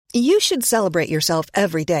You should celebrate yourself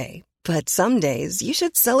every day, but some days you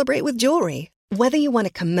should celebrate with jewelry. Whether you want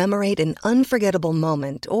to commemorate an unforgettable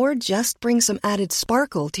moment or just bring some added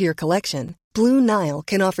sparkle to your collection, Blue Nile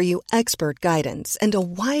can offer you expert guidance and a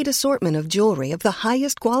wide assortment of jewelry of the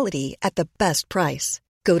highest quality at the best price.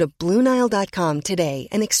 Go to BlueNile.com today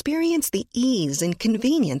and experience the ease and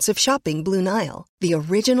convenience of shopping Blue Nile, the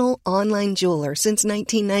original online jeweler since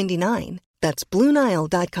 1999. That's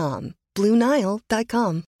BlueNile.com.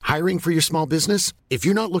 BlueNile.com. Hiring for your small business? If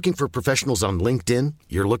you're not looking for professionals on LinkedIn,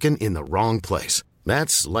 you're looking in the wrong place.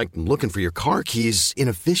 That's like looking for your car keys in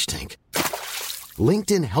a fish tank.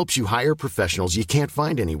 LinkedIn helps you hire professionals you can't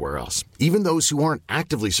find anywhere else, even those who aren't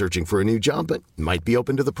actively searching for a new job but might be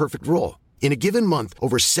open to the perfect role. In a given month,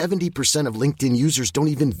 over 70% of LinkedIn users don't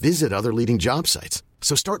even visit other leading job sites.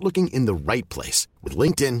 So start looking in the right place. With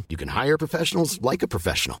LinkedIn, you can hire professionals like a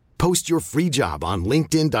professional. Post your free job on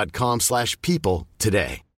linkedin.com/people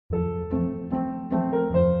today.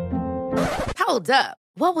 Hold up.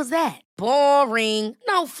 What was that? Boring.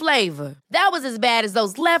 No flavor. That was as bad as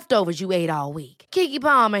those leftovers you ate all week. Keke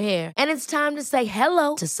Palmer here. And it's time to say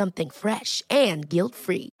hello to something fresh and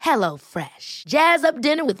guilt-free. Hello Fresh. Jazz up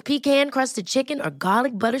dinner with pecan-crusted chicken or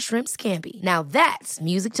garlic butter shrimp scampi. Now that's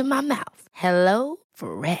music to my mouth. Hello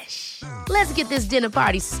Fresh. Let's get this dinner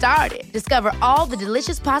party started. Discover all the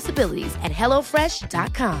delicious possibilities at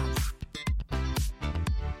HelloFresh.com.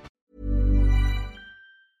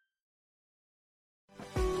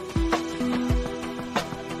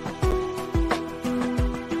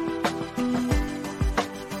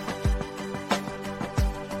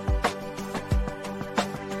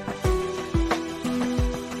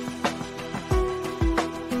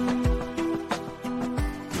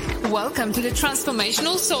 Welcome to the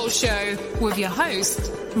Transformational Soul Show with your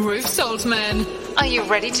host, Ruth Saltman. Are you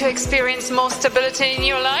ready to experience more stability in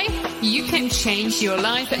your life? You can change your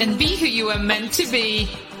life and be who you are meant to be,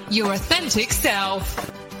 your authentic self.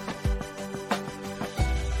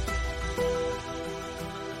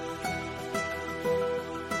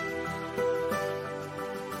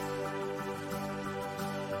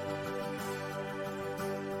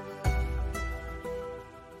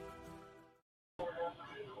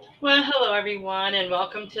 Well, hello everyone, and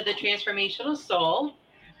welcome to the Transformational Soul.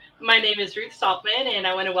 My name is Ruth Saltman, and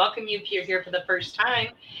I want to welcome you if you're here for the first time,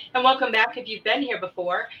 and welcome back if you've been here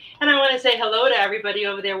before. And I want to say hello to everybody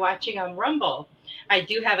over there watching on Rumble. I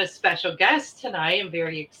do have a special guest tonight I'm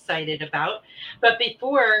very excited about. But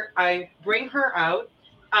before I bring her out,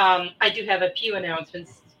 I do have a few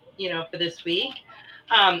announcements, for this week.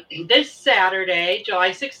 This Saturday,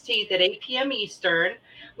 July 16th at 8 p.m. Eastern,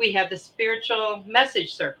 we have the Spiritual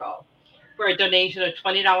Message Circle. For a donation of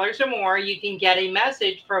 $20 or more, you can get a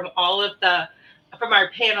message from from our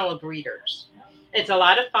panel of readers. It's a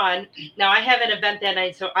lot of fun. Now, I have an event that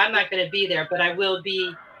night, so I'm not going to be there, but I will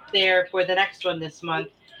be there for the next one this month.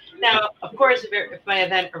 Now, of course, if my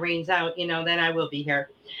event arranges out, then I will be here.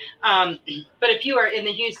 But if you are in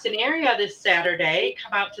the Houston area this Saturday,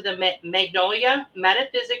 come out to the Magnolia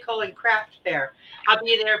Metaphysical and Craft Fair. I'll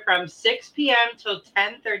be there from 6 p.m. till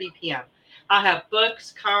 10:30 p.m. I'll have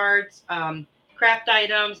books, cards, craft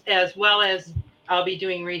items, as well as I'll be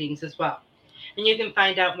doing readings as well. And you can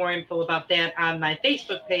find out more info about that on my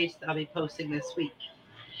Facebook page that I'll be posting this week.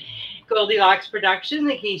 Goldilocks Productions,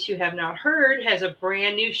 in case you have not heard, has a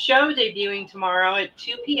brand new show debuting tomorrow at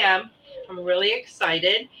 2 p.m. I'm really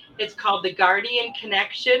excited. It's called The Guardian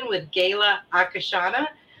Connection with Gayla Akashana.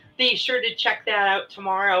 Be sure to check that out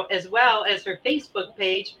tomorrow, as well as her Facebook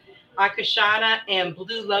page, Akashana and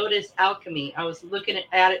Blue Lotus Alchemy. I was looking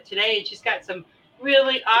at it today, and she's got some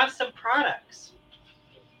really awesome products.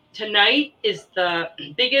 Tonight is the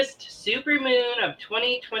biggest supermoon of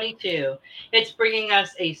 2022. It's bringing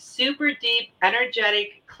us a super deep,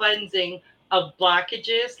 energetic cleansing of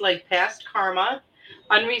blockages like past karma,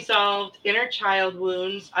 unresolved inner child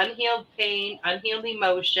wounds, unhealed pain, unhealed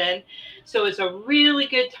emotion. So it's a really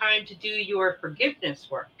good time to do your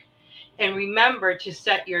forgiveness work. And remember to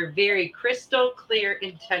set your very crystal clear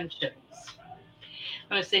intentions.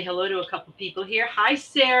 I'm going to say hello to a couple people here. Hi,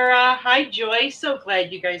 Sarah. Hi, Joy. So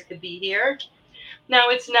glad you guys could be here. Now,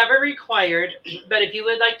 it's never required, but if you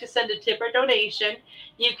would like to send a tip or donation,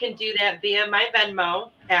 you can do that via my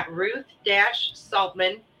Venmo at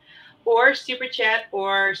Ruth-Saltman, or Super Chat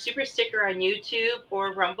or Super Sticker on YouTube,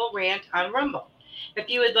 or Rumble Rant on Rumble. If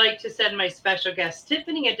you would like to send my special guest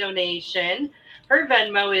Tiffany a donation, her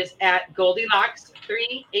Venmo is at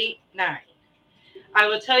Goldilocks389. I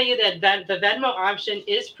will tell you that the Venmo option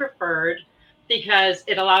is preferred because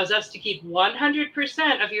it allows us to keep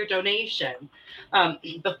 100% of your donation.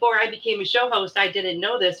 Before I became a show host, I didn't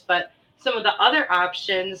know this, but some of the other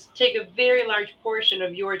options take a very large portion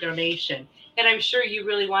of your donation. And I'm sure you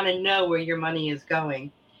really want to know where your money is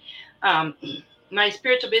going. My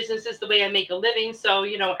spiritual business is the way I make a living. So,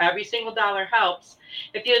 every single dollar helps.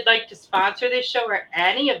 If you'd like to sponsor this show or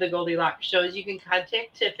any of the Goldilocks shows, you can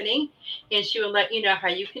contact Tiffany and she will let you know how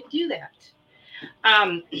you can do that.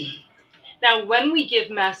 Now, when we give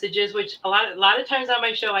messages, which a lot of times on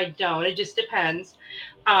my show, I don't, it just depends.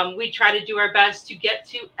 We try to do our best to get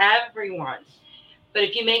to everyone. But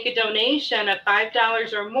if you make a donation of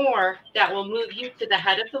 $5 or more, that will move you to the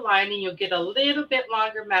head of the line and you'll get a little bit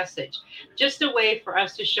longer message. Just a way for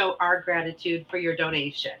us to show our gratitude for your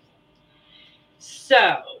donation.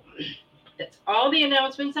 So that's all the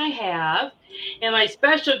announcements I have. And my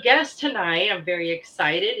special guest tonight, I'm very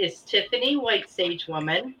excited, is Tiffany White Sage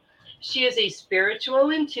Woman. She is a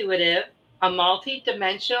spiritual intuitive, a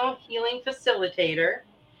multi-dimensional healing facilitator,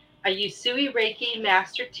 a Usui Reiki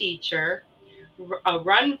master teacher, a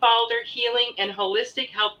Runvalder healing and holistic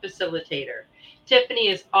health facilitator. Tiffany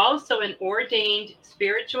is also an ordained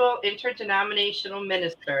spiritual interdenominational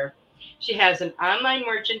minister. She has an online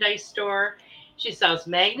merchandise store. She sells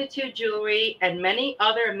Magnitude jewelry and many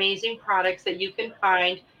other amazing products that you can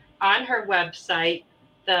find on her website,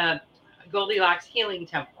 the Goldilocks Healing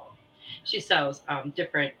Temple. She sells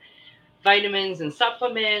different vitamins and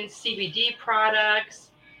supplements, CBD products.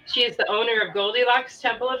 She is the owner of Goldilocks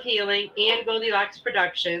Temple of Healing and Goldilocks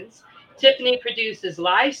Productions. Tiffany produces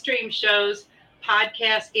live stream shows,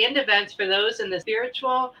 podcasts, and events for those in the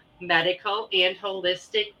spiritual, medical, and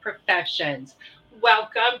holistic professions.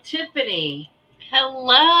 Welcome, Tiffany.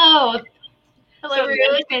 Hello. Hello,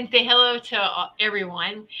 everyone, and say hello to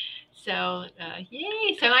everyone. So,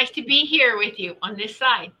 yay. So nice to be here with you on this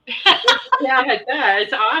side. Yeah,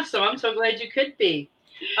 it's awesome. I'm so glad you could be.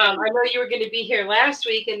 I know you were going to be here last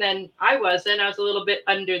week, and then I wasn't. I was a little bit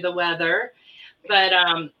under the weather. But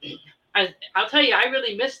I'll tell you, I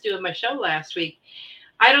really missed doing my show last week.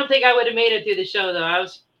 I don't think I would have made it through the show, though. I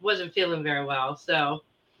wasn't feeling very well. So,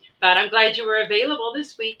 but I'm glad you were available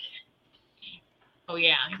this week. Oh,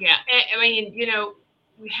 yeah. I mean,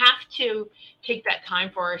 we have to take that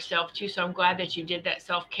time for ourselves, too. So I'm glad that you did that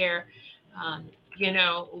self-care.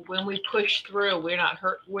 When we push through, we're not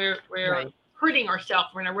hurt. We're right. Hurting ourselves.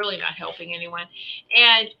 We're really not helping anyone.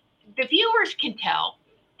 And the viewers can tell.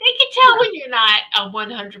 They can tell when you're not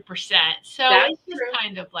 100%. So that's it's just true.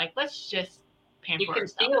 Kind of like, let's just pamper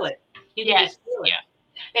ourselves. You can feel it. You can just feel it.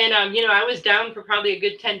 Yeah. And, I was down for probably a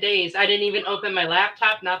good 10 days. I didn't even open my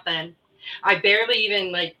laptop, nothing. I barely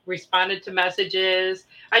even responded to messages.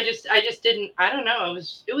 I just didn't, I don't know.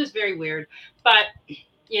 It was very weird, but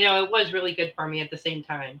it was really good for me at the same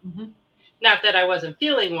time. Mm-hmm. Not that I wasn't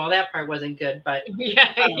feeling well. That part wasn't good, but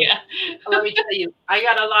yeah. Let me tell you, I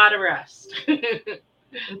got a lot of rest. A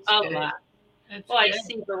lot. That's well, good. I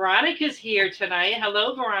see Veronica's here tonight.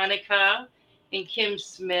 Hello, Veronica and Kim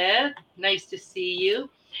Smith. Nice to see you.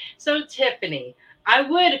 So, Tiffany, I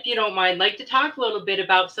would, if you don't mind, like to talk a little bit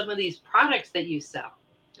about some of these products that you sell.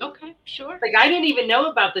 Okay, sure. I didn't even know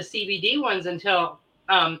about the CBD ones until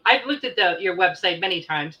I've looked at your website many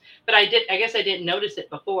times, but I guess I didn't notice it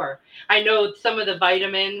before. I know some of the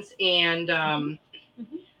vitamins and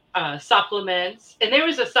supplements, and there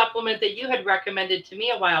was a supplement that you had recommended to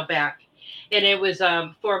me a while back, and it was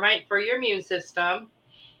for your immune system,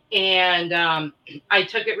 and I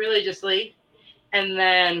took it religiously. And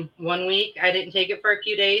then one week I didn't take it for a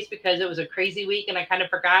few days because it was a crazy week and I kind of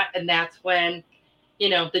forgot. And that's when,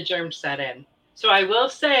 the germs set in. So I will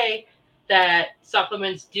say that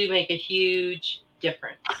supplements do make a huge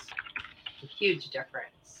difference. A huge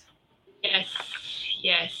difference.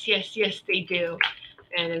 Yes, they do.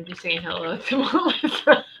 And I'm just saying hello to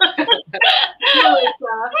Melissa. Hey,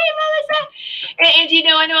 Melissa. And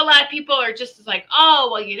I know a lot of people are just like, oh,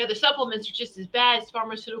 well, the supplements are just as bad as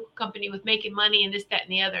pharmaceutical company with making money and this, that,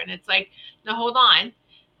 and the other. And it's like, no, hold on.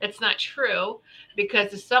 That's not true,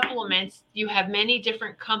 because the supplements, you have many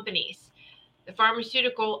different companies. The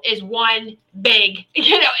pharmaceutical is one big,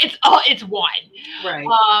 it's one. Right.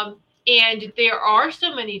 And there are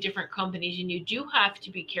so many different companies, and you do have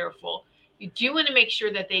to be careful. You do want to make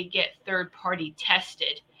sure that they get third-party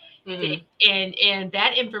tested. Mm-hmm. And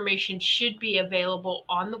that information should be available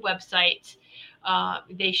on the website.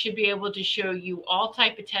 They should be able to show you all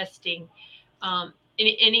type of testing,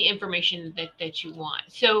 any information that you want.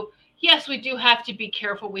 So, yes, we do have to be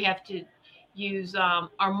careful. We have to use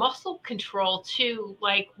our muscle control too.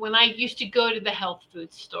 Like when I used to go to the health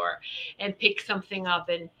food store and pick something up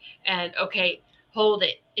and okay, hold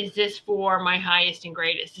it. Is this for my highest and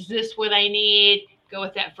greatest? Is this what I need? Go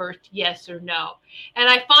with that first, yes or no. And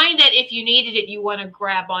I find that if you needed it, you want to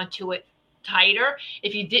grab onto it tighter.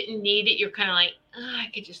 If you didn't need it, you're kind of like, I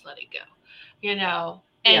could just let it go,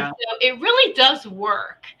 And so it really does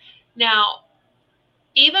work. Now,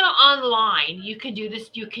 even online, you can do this.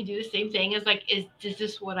 You can do the same thing as like, is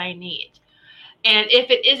this what I need? And if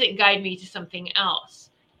it isn't, guide me to something else.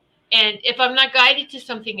 And if I'm not guided to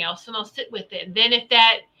something else, then I'll sit with it. And then if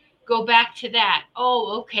that, go back to that.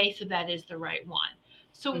 Oh, okay. So that is the right one.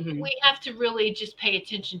 So we have to really just pay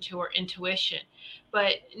attention to our intuition.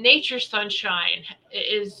 But Nature's Sunshine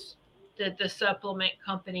is the supplement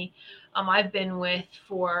company I've been with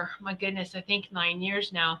for, my goodness, I think 9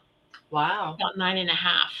 years now. Wow. About 9.5.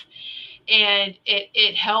 And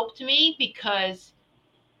it helped me because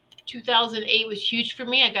 2008 was huge for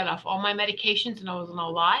me. I got off all my medications, and I was on a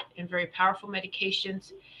lot and very powerful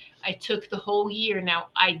medications. I took the whole year. Now,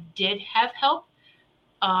 I did have help.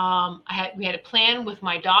 We had a plan with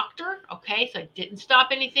my doctor. Okay. So I didn't stop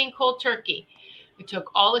anything cold turkey. We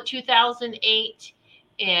took all of 2008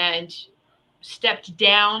 and stepped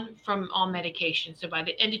down from all medication. So by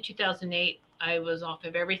the end of 2008, I was off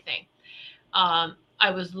of everything.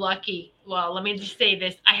 I was lucky. Well, let me just say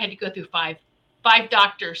this. I had to go through five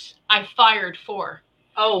doctors. I fired 4.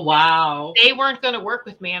 Oh, wow. They weren't going to work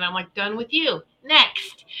with me. And I'm like, done with you.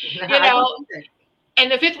 Next. And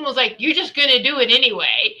the 5th one was like, you're just going to do it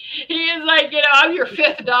anyway. He was like, I'm your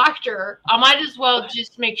 5th doctor. I might as well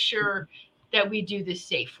just make sure that we do this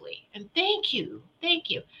safely. And thank you.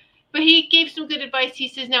 But he gave some good advice. He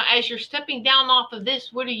says, now, as you're stepping down off of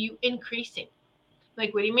this, what are you increasing?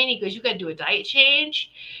 Like, what do you mean? He goes, you got to do a diet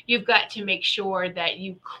change. You've got to make sure that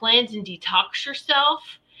you cleanse and detox yourself.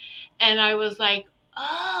 And I was like,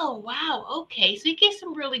 oh, wow. Okay. So he gave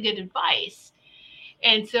some really good advice.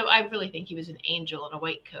 And so I really think he was an angel in a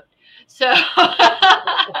white coat. So, and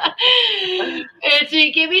so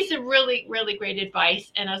he gave me some really, really great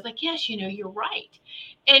advice. And I was like, yes, you're right.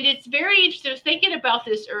 And it's very interesting. I was thinking about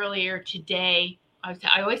this earlier today.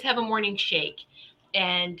 I always have a morning shake.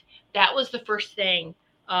 And that was the first thing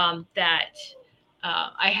that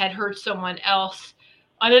I had heard someone else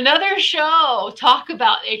on another show talk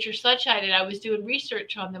about Nature's Sunshine. And I was doing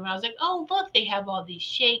research on them. And I was like, oh, look, they have all these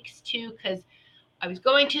shakes too. Because I was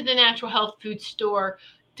going to the natural health food store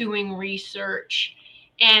doing research.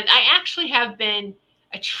 And I actually have been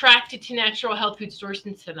attracted to natural health food stores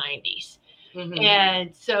since the 90s.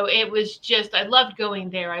 And so it was just, I loved going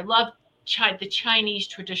there. I loved the Chinese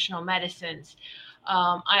traditional medicines.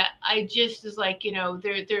 I just was like,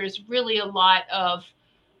 there's really a lot of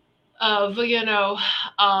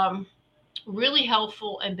really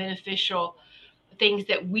helpful and beneficial things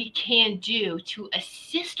that we can do to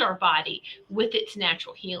assist our body with its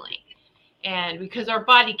natural healing. And because our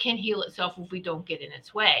body can heal itself if we don't get in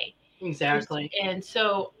its way. Exactly. And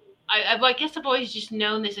so I guess I've always just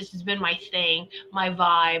known this. This has been my thing, my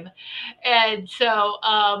vibe. And so,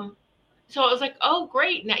 so I was like, oh,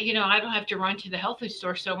 great. Now, I don't have to run to the health food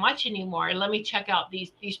store so much anymore. Let me check out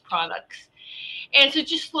these products. And so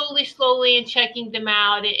just slowly and checking them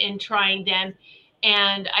out and trying them.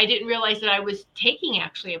 And I didn't realize that I was taking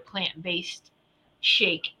actually a plant-based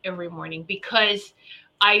shake every morning because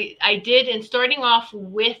I did. And starting off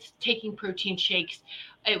with taking protein shakes,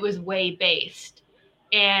 it was whey based.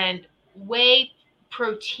 And whey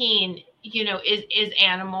protein, is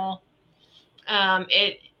animal. And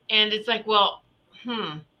it's like, well,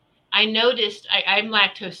 I noticed I'm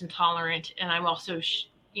lactose intolerant, and I'm also,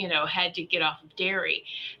 had to get off of dairy.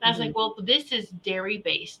 And I was like, well, this is dairy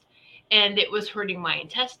based, and it was hurting my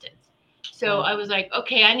intestines. So I was like,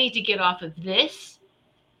 okay, I need to get off of this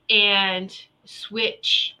and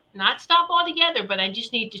switch, not stop altogether, but I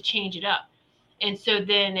just need to change it up. And so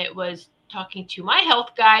then it was talking to my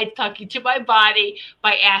health guide, talking to my body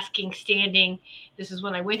by asking, standing. This is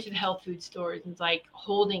when I went to the health food stores and like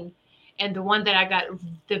holding. And the one that I got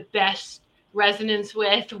the best resonance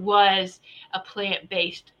with was a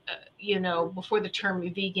plant-based, before the term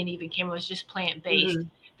vegan even came, it was just plant-based,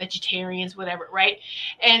 vegetarians, whatever, right?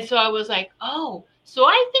 And so I was like, oh, so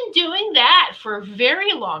I've been doing that for a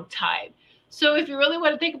very long time. So if you really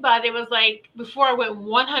want to think about it, it was like before I went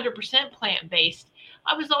 100% plant-based,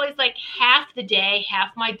 I was always like half the day, half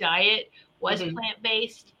my diet was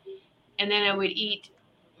plant-based. And then I would eat,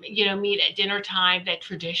 meat at dinner time, that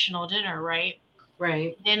traditional dinner, right?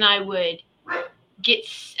 Right. Then I would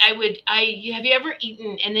have you ever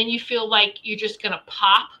eaten and then you feel like you're just going to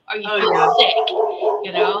pop or you feel sick,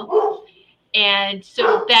 And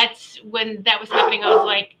so that's when that was happening. I was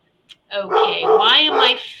like, okay, why am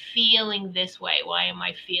I feeling this way? Why am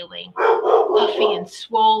I feeling puffy and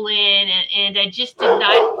swollen? And I just did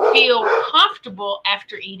not feel comfortable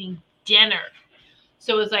after eating dinner.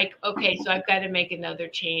 So it's like, okay, so I've got to make another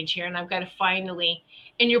change here, and I've got to finally,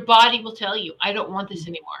 and your body will tell you, I don't want this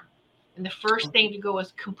anymore. And the first thing to go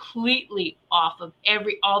is completely off of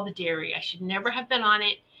all the dairy. I should never have been on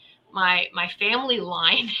it. My family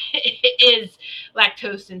line is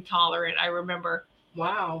lactose intolerant. I remember.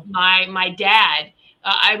 Wow. My dad.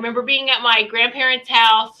 I remember being at my grandparents'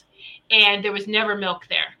 house, and there was never milk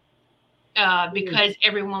there because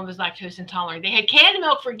everyone was lactose intolerant. They had canned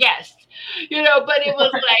milk for guests, but it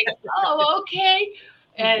was like, oh, okay.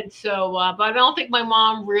 And so, but I don't think my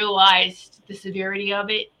mom realized the severity of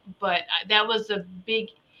it. But that was a big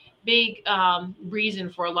reason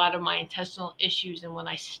for a lot of my intestinal issues. And when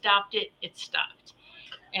I stopped it, it stopped.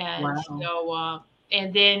 And so,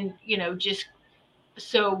 and then, just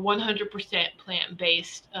so 100%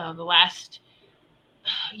 plant-based the last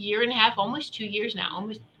year and a half, almost 2 years now,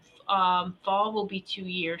 fall will be 2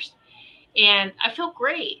 years. And I feel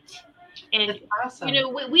great. And, awesome.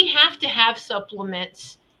 We have to have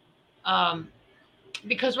supplements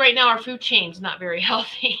because right now our food chain is not very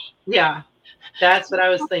healthy. Yeah, that's what I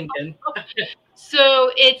was thinking.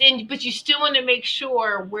 So but you still want to make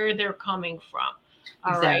sure where they're coming from.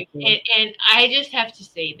 All exactly. Right. And I just have to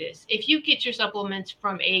say this. If you get your supplements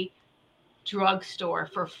from a drugstore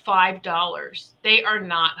for $5, they are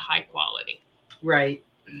not high quality. Right.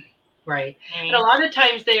 Right. And a lot of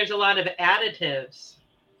times there's a lot of additives.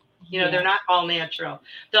 They're not all natural.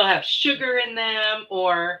 They'll have sugar in them,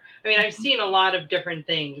 I've seen a lot of different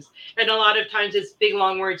things. And a lot of times it's big,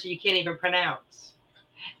 long words you can't even pronounce.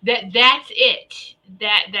 That's it.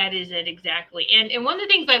 That is it exactly. And one of the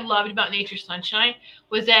things I loved about Nature Sunshine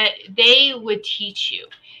was that they would teach you.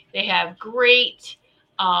 They have great,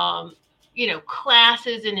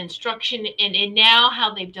 classes and instruction. And now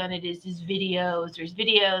how they've done it is videos. There's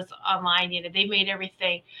videos online. They made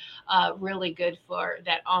everything really good for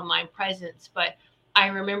that online presence. But I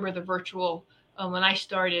remember the virtual, when I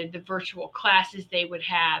started, the virtual classes they would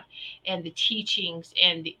have and the teachings,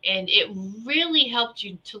 and it really helped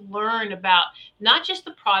you to learn about not just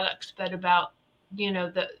the products, but about,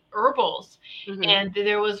 the herbals. Mm-hmm. And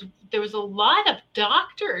there was a lot of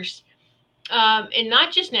doctors, and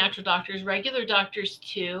not just natural doctors, regular doctors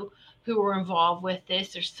too, who were involved with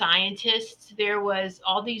this. There's scientists. There was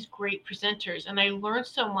all these great presenters, and I learned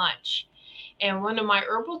so much. And one of my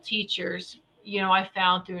herbal teachers, I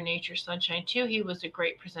found through Nature Sunshine too, he was a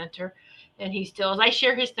great presenter, and he still is. I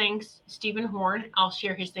share his things, Stephen Horn. I'll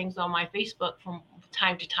share his things on my Facebook from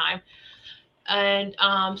time to time. And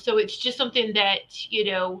so it's just something that,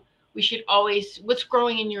 we should always, what's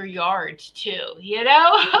growing in your yards too,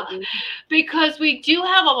 mm-hmm. Because we do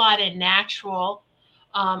have a lot of natural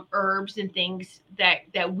herbs and things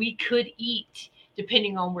that we could eat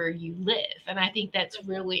depending on where you live. And I think that's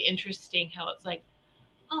really interesting how it's like,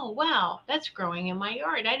 oh, wow, that's growing in my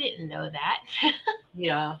yard. I didn't know that.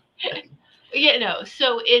 Yeah.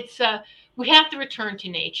 So it's, we have to return to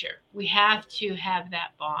nature. We have to have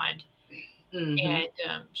that bond. Mm-hmm.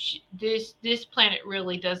 And this planet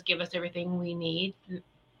really does give us everything we need.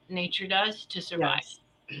 Nature does to survive. Yes.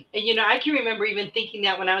 And, I can remember even thinking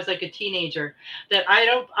that when I was like a teenager, that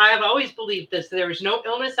I've always believed this. There is no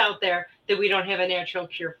illness out there that we don't have a natural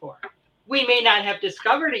cure for. We may not have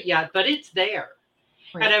discovered it yet, but it's there.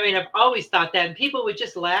 Right. And I've always thought that, and people would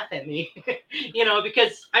just laugh at me,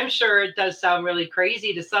 because I'm sure it does sound really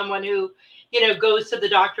crazy to someone who, goes to the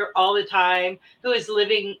doctor all the time, who is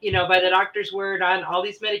living, by the doctor's word on all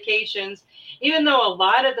these medications, even though a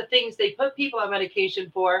lot of the things they put people on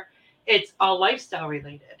medication for, it's all lifestyle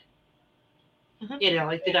related, mm-hmm.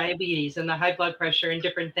 Like the diabetes and the high blood pressure and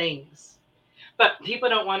different things. But people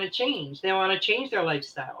don't want to change. They want to change their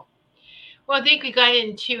lifestyle. Well, I think we got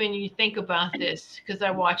into, and you think about this, because I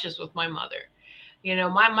watch this with my mother.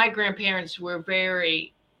 My grandparents were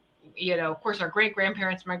very, of course, our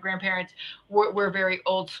great-grandparents, my grandparents were very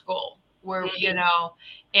old school. Mm-hmm.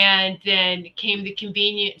 And then came the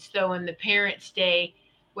convenience, though, in the parents' day.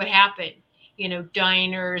 What happened?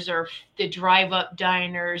 Diners or the drive-up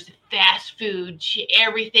diners, fast food,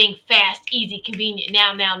 everything fast, easy, convenient.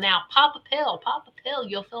 Now, pop a pill,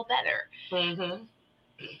 you'll feel better. Mm-hmm.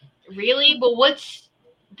 Really? But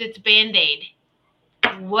that's Band-Aid?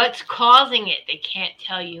 What's causing it? They can't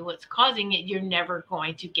tell you what's causing it. You're never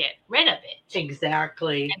going to get rid of it.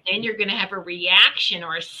 Exactly. And then you're going to have a reaction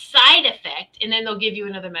or a side effect, and then they'll give you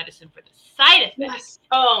another medicine for the side effect. Yes.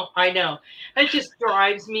 Oh, I know. It just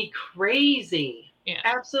drives me crazy. Yeah.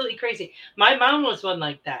 Absolutely crazy. My mom was one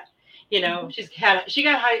like that.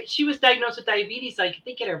 Mm-hmm. She was diagnosed with diabetes, I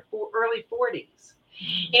think in her early 40s.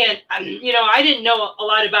 And, I didn't know a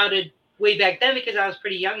lot about it way back then because I was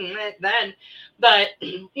pretty young then. But,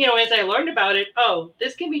 as I learned about it,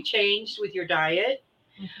 this can be changed with your diet.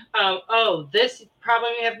 This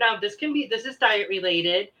problem you have now, this is diet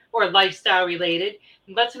related or lifestyle related.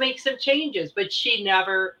 Let's make some changes. But she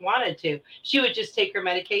never wanted to. She would just take her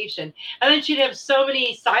medication. And then she'd have so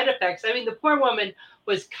many side effects. I mean, the poor woman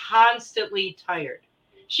was constantly tired.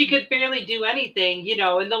 She could barely do anything,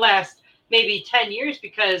 in the last maybe 10 years,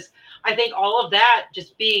 because I think all of that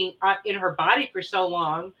just being in her body for so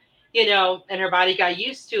long, and her body got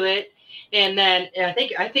used to it. And then I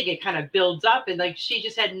think it kind of builds up, and like she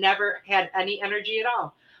just had never had any energy at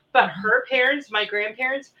all. But her parents, my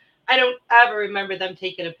grandparents, I don't ever remember them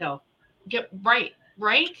taking a pill. Yep, right,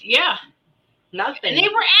 yeah. Nothing. And they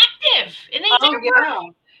were active, and they were.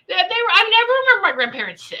 I never remember my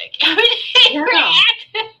grandparents sick. I mean, they were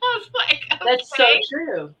active. I was like, okay. That's so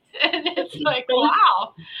true. And it's like,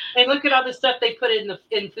 wow. And look at all the stuff they put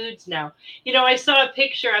in foods now. I saw a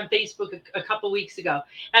picture on Facebook a couple weeks ago,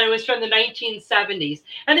 and it was from the 1970s.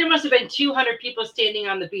 And there must have been 200 people standing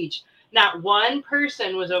on the beach. Not one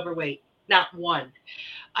person was overweight. Not one.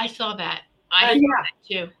 I saw that. I saw that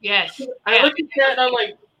too. Yes. I looked at that and I'm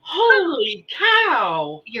like, holy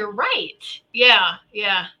cow. You're right. Yeah.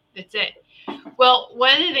 That's it. Well,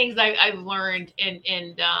 one of the things I've learned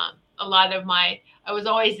in a lot of I was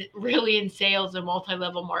always really in sales and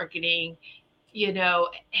multi-level marketing,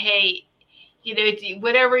 hey,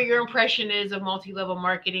 whatever your impression is of multi-level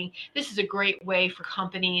marketing, this is a great way for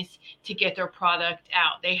companies to get their product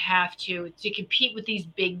out. They have to compete with these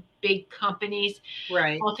big companies.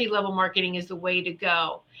 Right. Multi-level marketing is the way to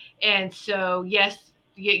go. And so, yes,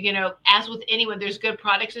 as with anyone, there's good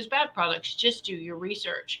products, there's bad products. Just do your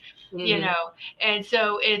research, and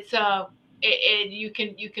so it's, you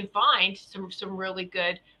can find some really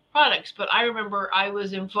good products. But I remember I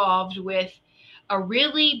was involved with a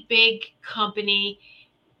really big company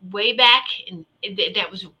way back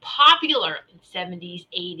that was popular in 70s,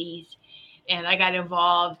 80s. And I got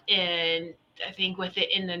involved in, I think with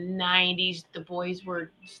it in the 90s, the boys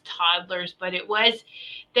were toddlers, but it was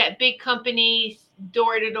that big company,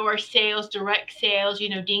 door-to-door sales, direct sales,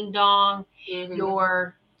 ding dong,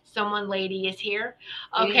 your someone lady is here.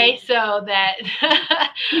 Okay, so that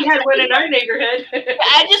we had one in our neighborhood.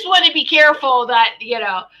 I just want to be careful that,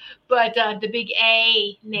 but the big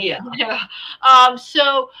A name. Yeah.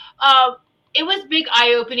 So it was big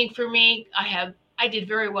eye-opening for me. I did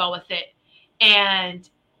very well with it. And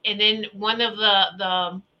then one of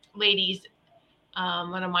the ladies,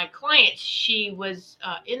 one of my clients, she was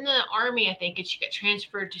in the Army, I think, and she got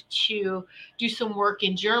transferred to do some work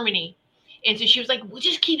in Germany. And so she was like, well,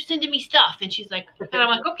 just keep sending me stuff. And she's like, and I'm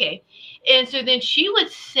like, okay. And so then she would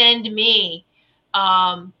send me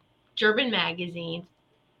German magazines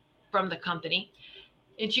from the company.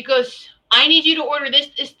 And she goes, I need you to order this,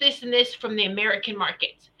 and this from the American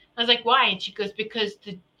markets. I was like, why? And she goes, because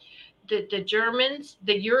the Germans,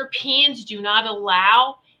 the Europeans do not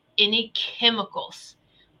allow any chemicals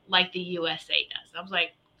like the USA does. I was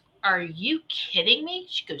like, are you kidding me?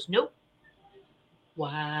 She goes, nope.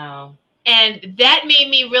 Wow. And that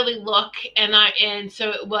made me really look, and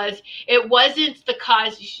so it wasn't the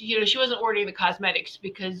she wasn't ordering the cosmetics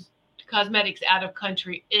because cosmetics out of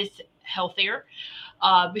country is healthier,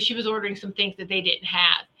 but she was ordering some things that they didn't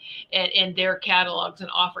have in their catalogs and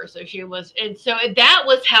offers. So she was, and so that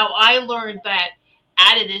was how I learned that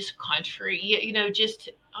out of this country,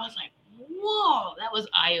 I was like, whoa, that was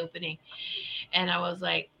eye-opening. And I was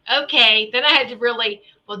like, okay. Then I had to really,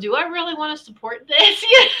 well, do I really want to support this?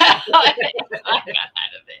 I got out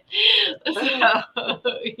of it.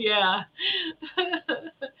 So, yeah.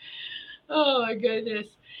 Oh my goodness.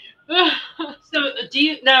 So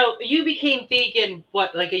you became vegan,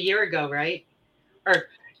 what, like a year ago, right? Or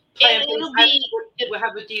plant-based?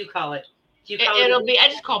 What do you call it? I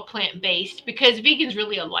just call it plant-based because vegan's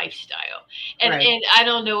really a lifestyle. And I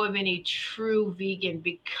don't know of any true vegan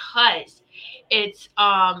because it's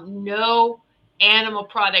no animal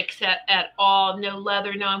products at all, no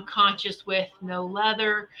leather. No, I'm conscious with no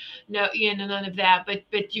leather, no, none of that.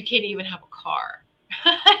 But you can't even have a car.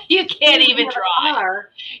 You can't even drive.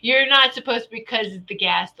 You're not supposed to, because the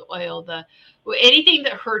gas, the oil, anything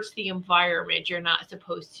that hurts the environment, you're not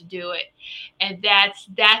supposed to do it. And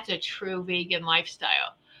that's a true vegan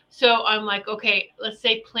lifestyle. So I'm like, okay, let's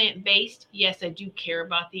say plant-based. Yes, I do care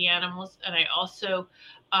about the animals, and I also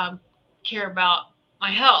care about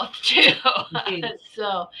my health too. Mm-hmm.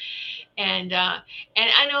 So, and I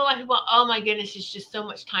know a lot of people, oh my goodness, it's just so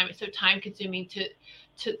much time. It's so time consuming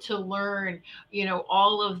to learn,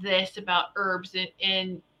 all of this about herbs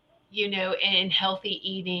and and healthy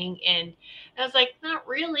eating. And I was like, not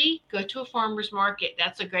really. Go to a farmer's market.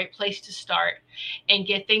 That's a great place to start and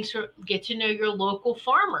get to know your local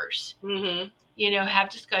farmers. Mm-hmm. Have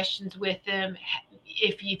discussions with them.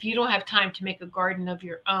 If you don't have time to make a garden of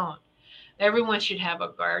your own, everyone should have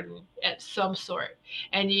a garden at some sort.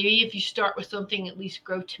 And if you start with something, at least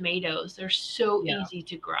grow tomatoes. They're so easy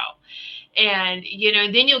to grow. And,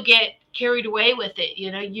 then you'll get carried away with it.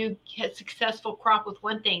 You get successful crop with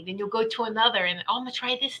one thing, then you'll go to another and, I'm going to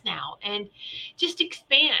try this now, and just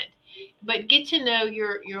expand. But get to know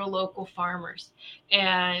your local farmers.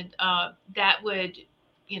 And that would,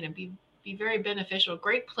 be very beneficial.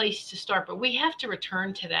 Great place to start. But we have to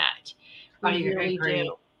return to that. We really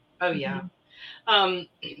do. Oh, yeah. Many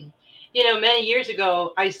years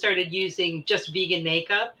ago, I started using just vegan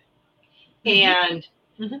makeup. And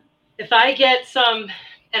if I get some,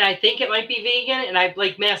 and I think it might be vegan, and I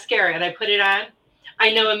like mascara and I put it on,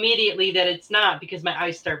 I know immediately that it's not, because my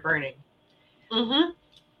eyes start burning. Mm-hmm.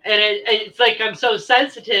 And it's like I'm so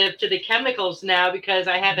sensitive to the chemicals now because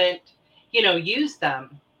I haven't, used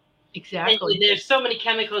them. Exactly. And there's so many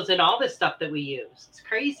chemicals in all this stuff that we use. It's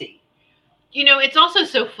crazy. It's also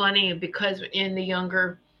so funny because in the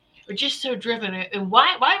younger, we're just so driven. And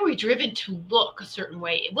why are we driven to look a certain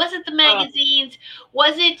way? Was it the magazines?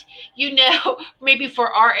 Was it, maybe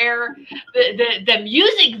for our era, the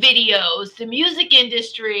music videos, the music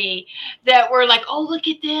industry that were like, oh, look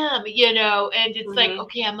at them, and it's like,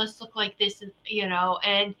 okay, I must look like this, and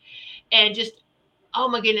just, oh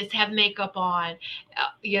my goodness, have makeup on,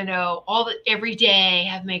 every day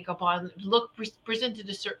have makeup on, look presented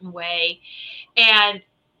a certain way. And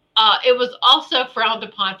it was also frowned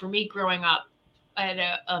upon for me growing up at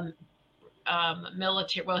a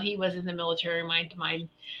military. Well, he was in the military.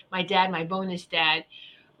 My dad, my bonus dad,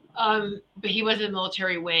 but he was in the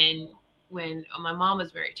military when my mom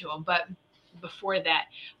was married to him. But before that,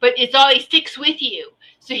 but it's always sticks with you.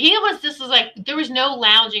 So this was like, there was no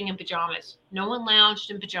lounging in pajamas. No one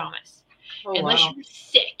lounged in pajamas unless you were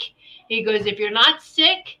sick. He goes, if you're not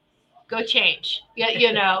sick, go change.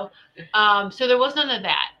 Yeah, so there was none of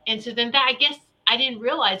that. And so then I guess I didn't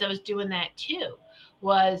realize I was doing that too.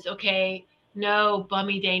 Was okay, no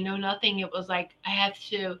bummy day, no nothing. It was like I have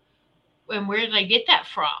to. And where did I get that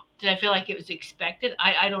from? Did I feel like it was expected?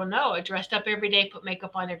 I don't know. I dressed up every day, put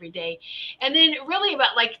makeup on every day. And then really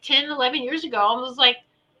about like 10, 11 years ago, I was like,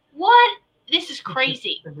 what? This is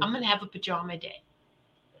crazy. I'm going to have a pajama day.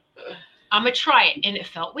 I'm going to try it. And it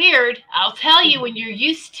felt weird. I'll tell you, when you're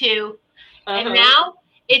used to. And now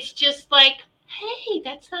it's just like, hey,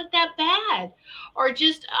 that's not that bad. Or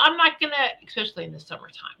just, I'm not going to, especially in the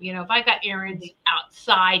summertime, if I got errands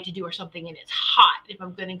outside to do or something and it's hot, if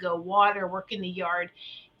I'm going to go water, work in the yard,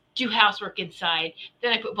 do housework inside,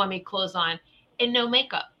 then I put bummy clothes on and no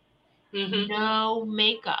makeup. No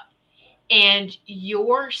makeup. And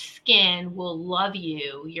your skin will love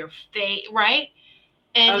you, your face, right?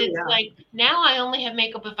 And it's like, now I only have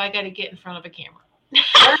makeup if I got to get in front of a camera.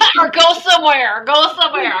 or go somewhere.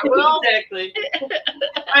 I will. Exactly.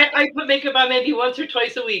 I put makeup on maybe once or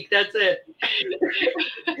twice a week. That's it.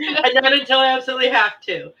 And not until I absolutely have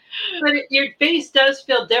to. But your face does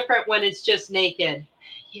feel different when it's just naked.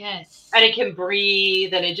 Yes. And it can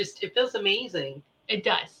breathe, and it feels amazing. It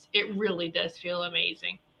does. It really does feel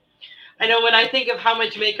amazing. I know when I think of how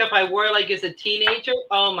much makeup I wore like as a teenager,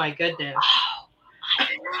 oh my goodness. Oh,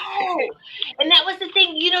 I know. And that was the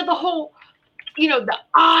thing, the whole, the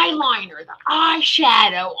eyeliner, the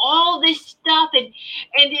eyeshadow, all this stuff. And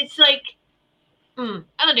it's like, I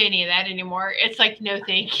don't do any of that anymore. It's like, no,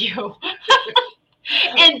 thank you.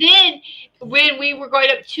 And then when we were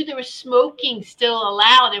going up too, there was smoking still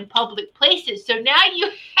allowed in public places. So now you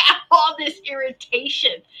have all this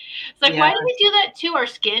irritation. It's like, why do we do that to our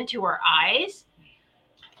skin, to our eyes?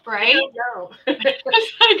 Right? I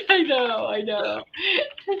know.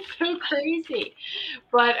 It's so crazy.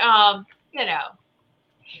 But,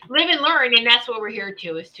 live and learn. And that's what we're here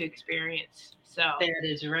to, is to experience. So that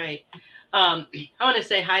is right. I want to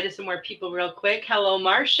say hi to some more people real quick. Hello,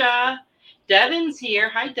 Marsha. Devin's here.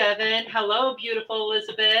 Hi, Devin. Hello, beautiful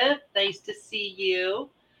Elizabeth. Nice to see you.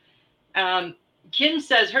 Kim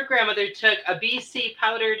says her grandmother took a BC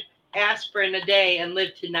powdered aspirin a day and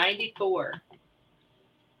lived to 94.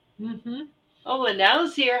 Oh,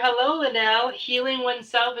 Linnell's here. Hello, Linnell. Healing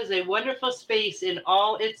oneself is a wonderful space in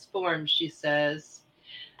all its forms, she says.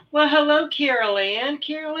 Well, hello, Carol Ann.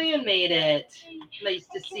 Carol Ann made it. Nice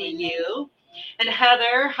to see you. And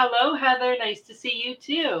Heather. Hello, Heather. Nice to see you,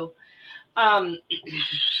 too. Carol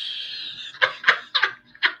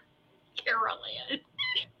Ann.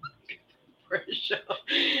 for a show.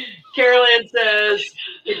 Carolyn says,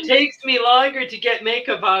 it takes me longer to get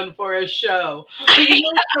makeup on for a show. But you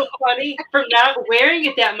know what's so funny? From not wearing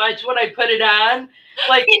it that much when I put it on,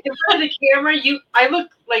 like in front of the camera, I look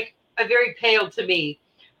like a very pale to me.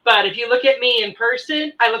 But if you look at me in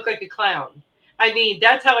person, I look like a clown. I mean,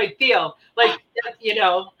 that's how I feel. Like, you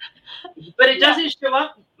know, but it doesn't show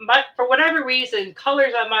up. For whatever reason,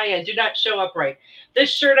 colors on my end do not show up right. This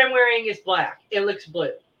shirt I'm wearing is black. It looks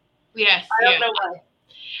blue. Yes. I don't know why.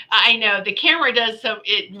 I know. The camera does so.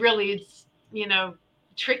 It really is, you know,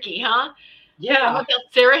 tricky, huh? Yeah.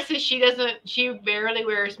 Sarah says she barely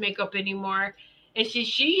wears makeup anymore. And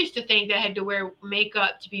she used to think that I had to wear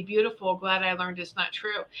makeup to be beautiful. Glad I learned it's not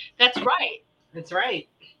true. That's right. That's right.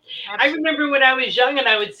 Absolutely. I remember when I was young and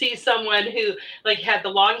I would see someone who like had the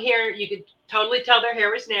long hair. You could totally tell their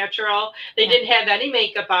hair was natural. They didn't have any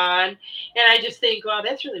makeup on. And I just think, wow,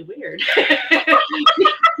 that's really weird.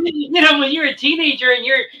 You know, when you're a teenager and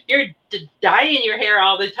you're dyeing your hair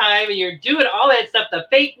all the time and you're doing all that stuff, the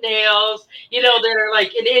fake nails, you know, that are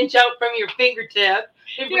like an inch out from your fingertip.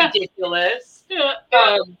 It's ridiculous. Yeah.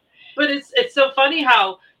 But it's so funny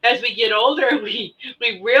how as we get older, we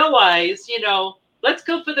realize, you know, let's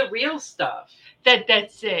go for the real stuff.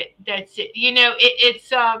 That's it. You know,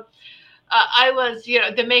 I was, you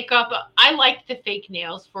know, the makeup, I liked the fake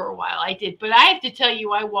nails for a while. I did. But I have to tell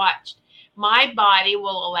you, I watched. My body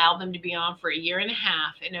will allow them to be on for 1.5 years.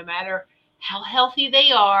 And no matter how healthy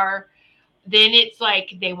they are, then it's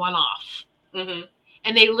like they want off. Mm-hmm.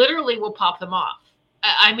 And they literally will pop them off.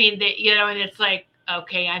 I mean, you know, and it's like,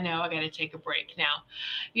 okay, I know I got to take a break now,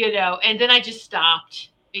 you know, and then I just stopped.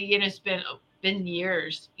 You know, it's been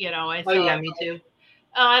years, you know. And so, me too.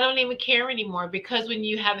 I don't even care anymore because when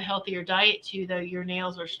you have a healthier diet too, though, your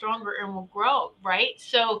nails are stronger and will grow, right?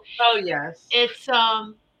 So, yes, it's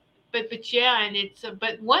but yeah, and it's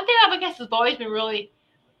but one thing I guess has always been really,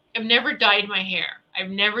 I've never dyed my hair. I've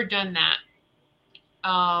never done that,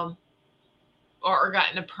 or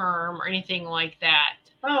gotten a perm or anything like that.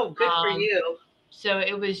 Oh, good for you. So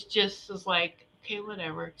it was like, okay,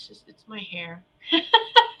 whatever. It's my hair.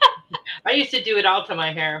 I used to do it all to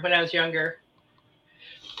my hair when I was younger.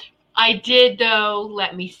 I did, though.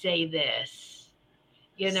 Let me say this.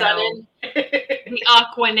 You know, the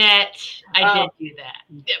Aquanet. I did do that.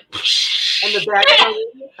 And the back.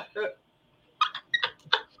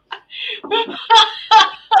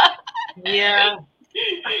 Yeah.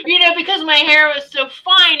 You know, because my hair was so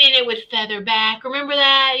fine and it would feather back. Remember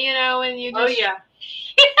that? You know, and you just... Oh, yeah.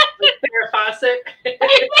 Like Farrah Fawcett.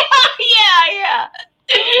 Yeah.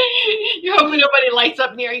 You're hoping nobody lights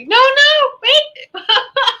up near you. No, wait.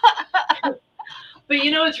 But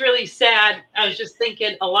you know, it's really sad. I was just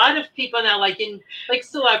thinking a lot of people now, like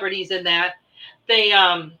celebrities in that, they,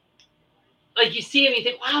 like you see them, you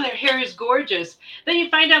think, wow, their hair is gorgeous. Then you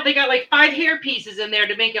find out they got like 5 hair pieces in there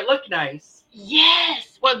to make it look nice.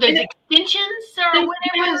 Yes. Well, the extensions or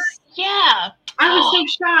whatever. Yes. Yeah. I was so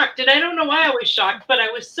shocked, and I don't know why I was shocked, but I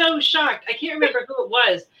was so shocked. I can't remember who it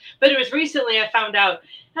was, but it was recently I found out.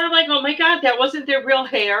 And I'm like, oh my God, that wasn't their real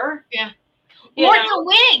hair. Yeah. Or the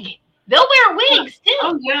wig. They'll wear wigs too.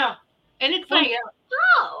 Oh, yeah. And it's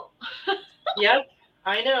Yep,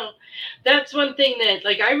 I know. That's one thing that,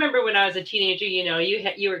 like, I remember when I was a teenager, you know,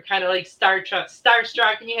 you were kind of like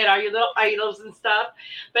starstruck, and you had all your little idols and stuff.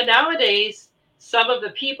 But nowadays, some of the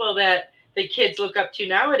people that the kids look up to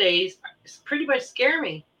nowadays pretty much scare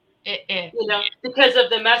me. You know, because of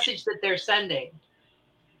the message that they're sending.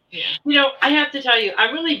 Yeah. You know, I have to tell you,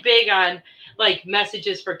 I'm really big on like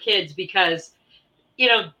messages for kids because, you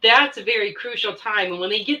know, that's a very crucial time. And when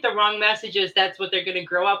they get the wrong messages, that's what they're going to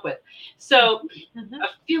grow up with. So a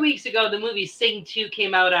few weeks ago, the movie Sing 2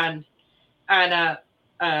 came out on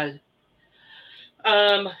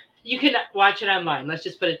you can watch it online. Let's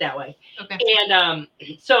just put it that way. Okay. And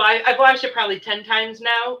so I've watched it probably 10 times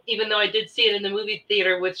now, even though I did see it in the movie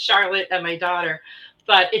theater with Charlotte and my daughter.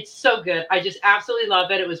 But it's so good. I just absolutely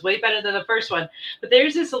love it. It was way better than the first one. But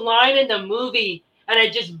there's this line in the movie, and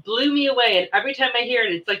it just blew me away. And every time I hear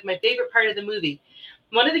it, it's like my favorite part of the movie.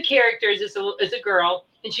 One of the characters is a girl,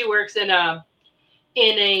 and she works in a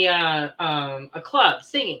club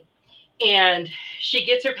singing. And she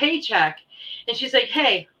gets her paycheck. And she's like,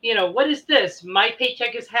 hey, you know, what is this? My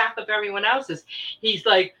paycheck is half of everyone else's. He's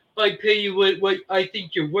like, I pay you what I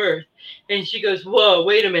think you're worth. And she goes, whoa,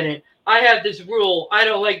 wait a minute. I have this rule. I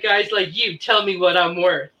don't like guys like you. Tell me what I'm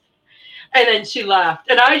worth. And then she laughed.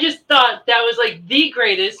 And I just thought that was like the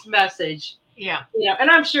greatest message. Yeah. You know, and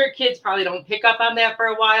I'm sure kids probably don't pick up on that for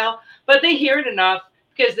a while, but they hear it enough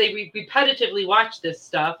because they repetitively watch this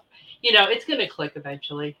stuff. You know, it's going to click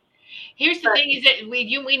eventually. Here's the thing: is that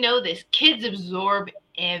we know this. Kids absorb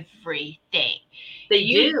everything. They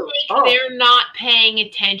do. They're not paying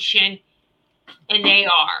attention, and they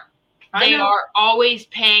are. They are always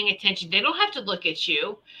paying attention. They don't have to look at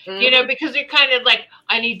you, because they're kind of like,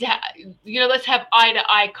 I need to, let's have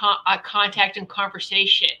eye-to-eye contact and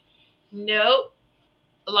conversation. No,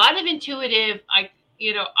 a lot of intuitive. I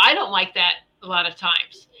don't like that a lot of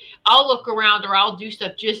times. I'll look around or I'll do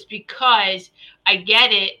stuff just because I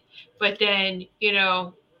get it, but then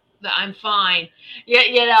that I'm fine.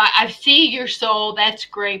 Yeah, I see your soul. That's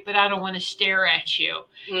great, but I don't want to stare at you,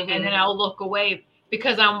 and then I'll look away.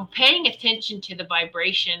 Because I'm paying attention to the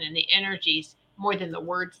vibration and the energies more than the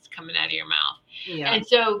words that's coming out of your mouth. Yeah. And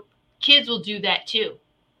so kids will do that too.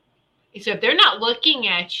 So if they're not looking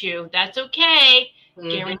at you, that's okay.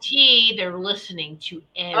 Guarantee they're listening to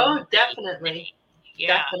everything. Oh, definitely.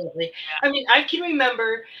 Yeah. Definitely. Yeah. I mean, I can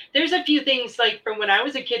remember there's a few things like from when I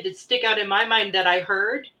was a kid that stick out in my mind that I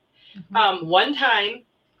heard one time.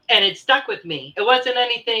 And it stuck with me. It wasn't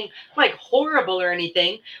anything like horrible or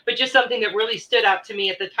anything, but just something that really stood out to me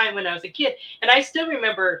at the time when I was a kid. And I still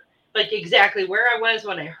remember like exactly where I was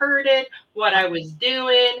when I heard it, what I was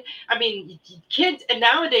doing. I mean, kids, and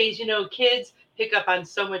nowadays, kids pick up on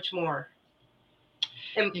so much more.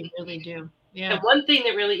 And they really do. Yeah. And one thing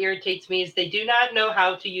that really irritates me is they do not know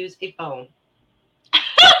how to use a phone.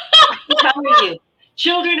 I'm telling you.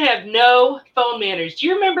 Children have no phone manners. Do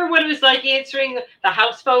you remember what it was like answering the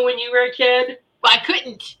house phone when you were a kid? Well, I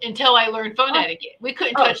couldn't until I learned phone etiquette. We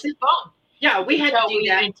couldn't touch the phone. Yeah, we had to do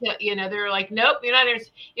that. Until, they were like, nope, you're not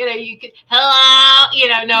there. You could,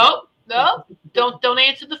 hello, nope, don't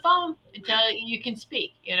answer the phone until you can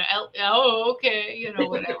speak. Okay,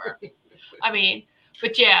 whatever. I mean,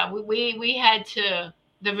 but yeah, we had to.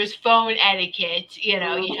 There was phone etiquette. You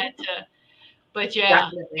had to. But yeah,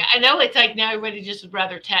 I know it's like now everybody just would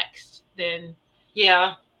rather text than.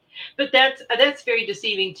 Yeah, but that's very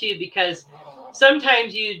deceiving too, because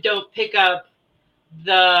sometimes you don't pick up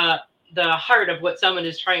the heart of what someone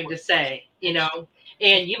is trying to say,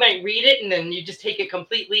 and you might read it and then you just take it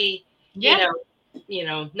completely, not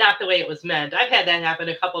the way it was meant. I've had that happen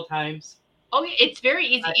a couple times. Oh, yeah, it's very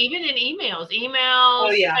easy, even in emails,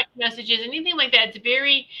 text messages, anything like that. It's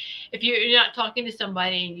very, if you're not talking to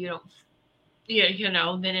somebody and you don't.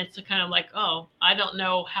 Then it's kind of like, oh, I don't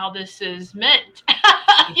know how this is meant,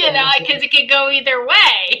 because it could go either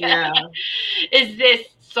way. Yeah. Is this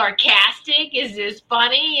sarcastic? Is this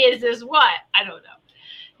funny? Is this what? I don't know.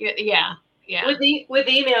 Yeah. With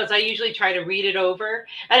emails, I usually try to read it over.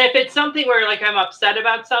 And if it's something where like I'm upset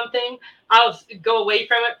about something, I'll go away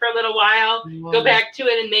from it for a little while, go back to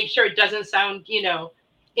it and make sure it doesn't sound,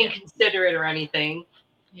 inconsiderate or anything.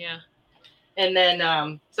 Yeah. And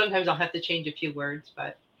then sometimes I'll have to change a few words,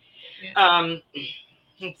 but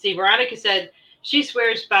let's see. Veronica said she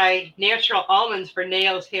swears by natural almonds for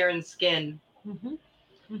nails, hair, and skin.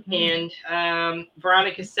 And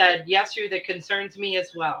Veronica said, yes, Ruth, that concerns me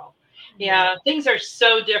as well. Yeah, things are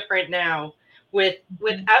so different now with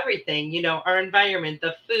everything, our environment,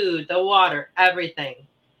 the food, the water, everything.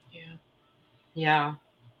 Yeah.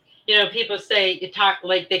 People say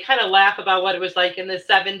they kind of laugh about what it was like in the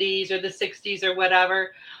 70s or the 60s or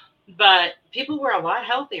whatever, but people were a lot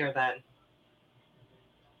healthier then.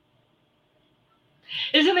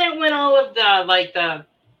 Isn't that when all of the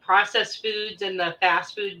processed foods and the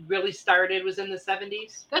fast food really started, was in the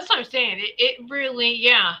 70s? That's what I'm saying. It really,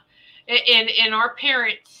 yeah. In our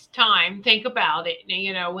parents' time, think about it,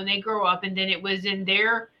 when they grow up, and then it was in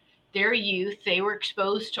their youth, they were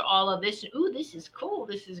exposed to all of this. Ooh, this is cool.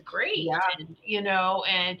 This is great. Yeah. And,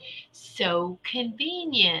 and so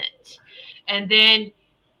convenient. And then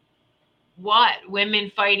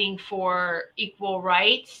women fighting for equal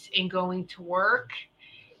rights and going to work.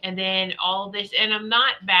 And then all this, and I'm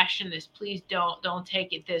not bashing this. Please don't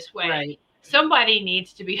take it this way. Right. Somebody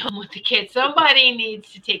needs to be home with the kids. Somebody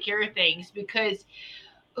needs to take care of things, because,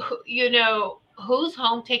 who's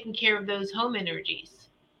home taking care of those home energies?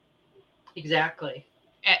 Exactly.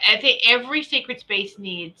 I think every sacred space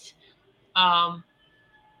needs a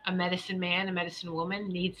medicine man, a medicine woman,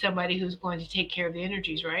 needs somebody who's going to take care of the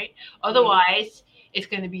energies, right? Otherwise, it's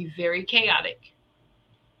going to be very chaotic.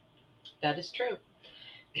 That is true.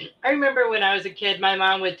 I remember when I was a kid, my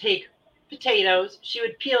mom would take potatoes, she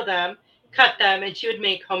would peel them, cut them, and she would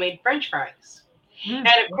make homemade French fries. And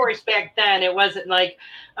of course, back then, it wasn't like,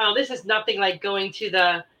 oh, this is nothing like going to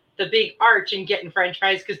the big arch and getting French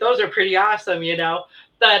fries, because those are pretty awesome,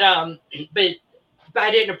 but I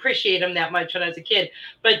didn't appreciate them that much when I was a kid.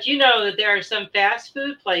 But that there are some fast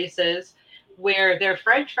food places where their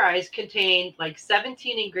French fries contain like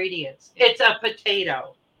 17 ingredients. It's a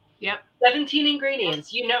potato. Yep. 17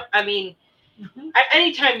 ingredients. I mean,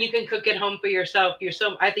 anytime you can cook at home for yourself,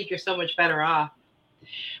 I think you're so much better off.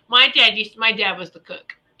 My dad was the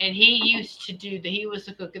cook, and he was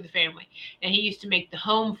the cook of the family, and he used to make the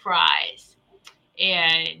home fries,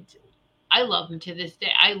 and I love them to this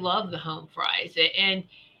day. I love the home fries, and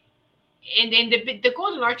the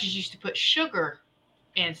Golden Arches used to put sugar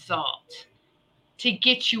and salt to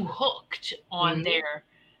get you hooked on there,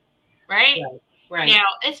 right? Right. Now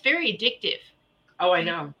it's very addictive. Oh, I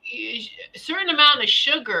know. A certain amount of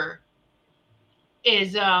sugar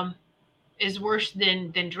is worse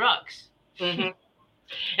than drugs. Mm-hmm.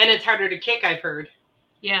 And it's harder to kick, I've heard.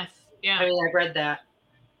 Yes. Yeah. I mean, I've read that.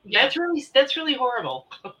 Yeah. That's really horrible.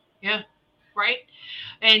 Yeah. Right.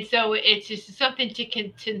 And so it's just something to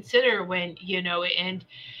consider when, and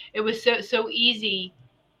it was so easy.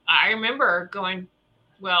 I remember going,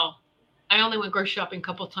 I only went grocery shopping a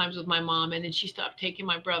couple of times with my mom, and then she stopped taking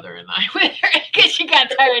my brother and I with her because she got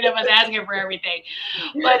tired of us asking for everything.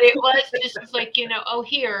 But it was just like,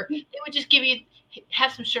 here, they would just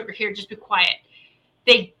have some sugar here, just be quiet.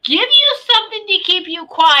 They give you something to keep you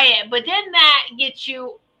quiet, but then that gets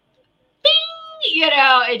you, bing,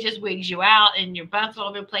 it just wigs you out and you're bouncing all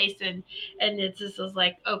over the place. And it's just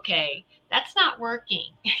like, okay, that's not working.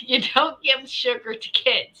 You don't give sugar to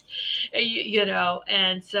kids,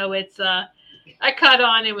 and so it's, I caught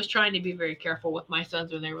on and was trying to be very careful with my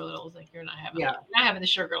sons when they were little. I was like, you're not having the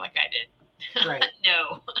sugar like I did. Right.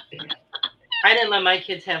 No. I didn't let my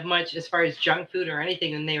kids have much as far as junk food or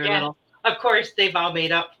anything when they were little. Of course, they've all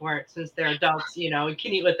made up for it since they're adults, and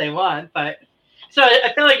can eat what they want. But so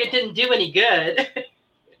I feel like it didn't do any good.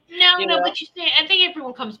 No, but I think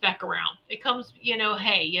everyone comes back around. It comes,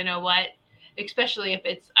 hey, you know what? Especially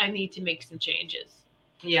if I need to make some changes.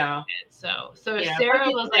 Yeah. So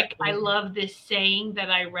Sarah was like, I love this saying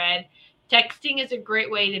that I read. Texting is a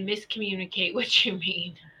great way to miscommunicate what you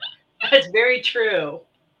mean. That's very true.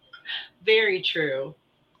 Very true.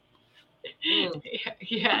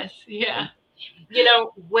 Yes. Yeah.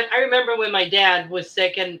 When I remember when my dad was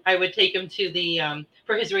sick and I would take him to the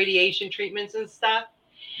for his radiation treatments and stuff,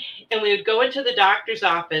 and we would go into the doctor's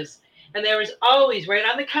office, and there was always right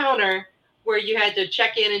on the counter where you had to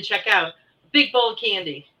check in and check out, big bowl of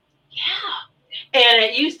candy. Yeah. And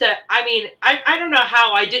it used to, I don't know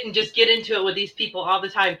how I didn't just get into it with these people all the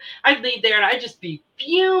time. I'd leave there and I'd just be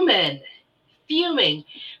fuming,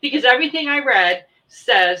 because everything I read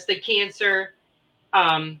says that cancer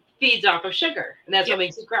feeds off of sugar, and that's what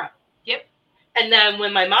makes it grow. Yep. And then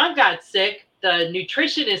when my mom got sick, the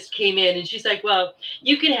nutritionist came in and she's like, well,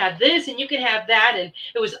 you can have this and you can have that. And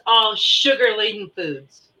it was all sugar-laden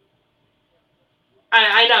foods.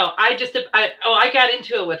 I know. I got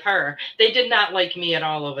into it with her. They did not like me at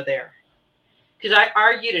all over there. Because I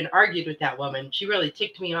argued with that woman. She really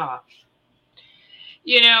ticked me off.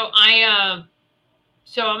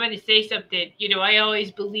 So I'm going to say something. I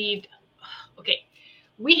always believed, okay,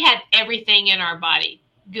 we had everything in our body,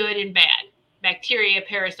 good and bad, bacteria,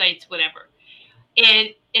 parasites, whatever. And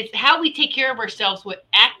it's how we take care of ourselves what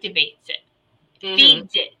activates it,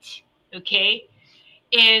 feeds it, okay?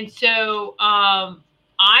 And so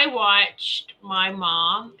I watched my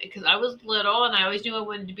mom, because I was little and I always knew I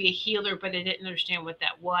wanted to be a healer, but I didn't understand what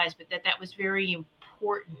that was, but that was very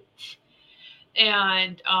important.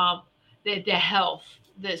 And the health,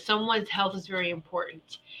 that someone's health is very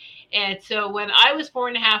important. And so when I was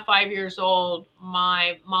 4.5, 5 years old,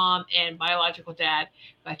 my mom and biological dad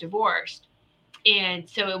got divorced. And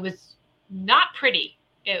so it was not pretty.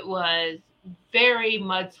 It was very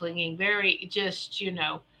mudslinging, very just,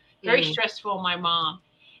 very stressful, my mom.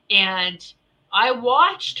 And I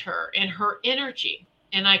watched her and her energy,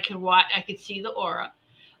 and I could see the aura.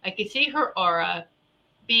 I could see her aura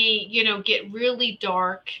be, get really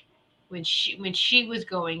dark when she was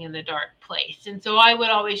going in the dark place. And so I would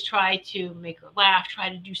always try to make her laugh, try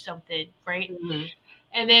to do something, right? Mm-hmm.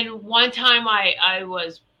 And then one time I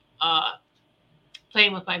was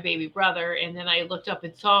playing with my baby brother, and then I looked up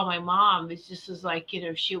and saw my mom. It just was like,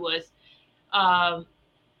 she was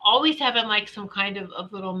always having like some kind of a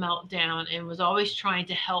little meltdown, and was always trying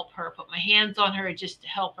to help her, put my hands on her just to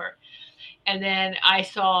help her. And then I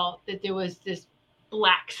saw that there was this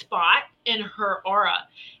black spot in her aura,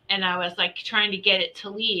 and I was like trying to get it to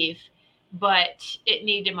leave, but it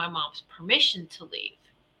needed my mom's permission to leave.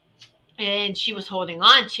 And she was holding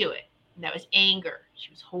on to it. And that was anger. She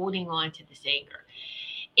was holding on to this anger.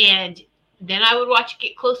 And then I would watch it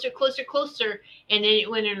get closer, closer, closer. And then it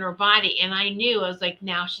went in her body. And I knew, I was like,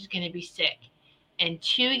 now she's going to be sick. And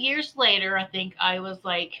 2 years later, I think I was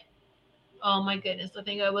like, oh my goodness, I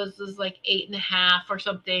think I was like 8.5 or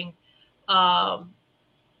something.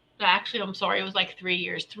 Actually, I'm sorry, it was like 3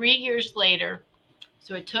 years. 3 years later,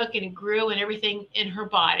 so it took and it grew and everything in her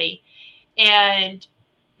body. And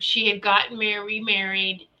she had gotten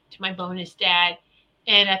remarried to my bonus dad.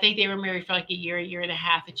 And I think they were married for like a year and a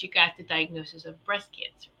half. And she got the diagnosis of breast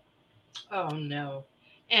cancer. Oh, no.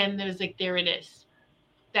 And it was like, there it is.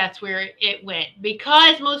 That's where it went.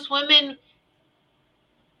 Because most women,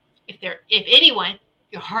 if anyone,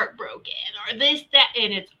 you're heartbroken or this, that,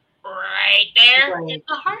 and it's right there in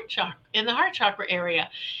the heart chakra area.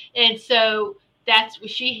 And so that's what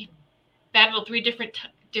she battled 3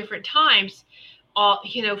 different times,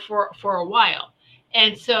 for a while.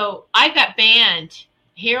 And so I got banned.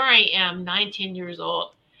 Here I am, 10 years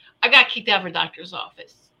old. I got kicked out of her doctor's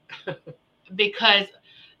office because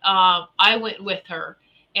I went with her,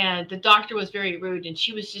 and the doctor was very rude, and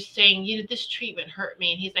she was just saying, this treatment hurt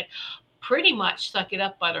me. And he's like, pretty much suck it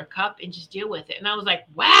up, buttercup, and just deal with it. And I was like,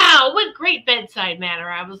 wow, what great bedside manner.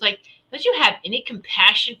 I was like, don't you have any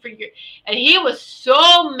compassion for your... And he was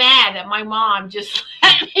so mad that my mom just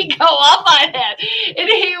let me go up on him. And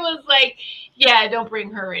he was like, yeah, don't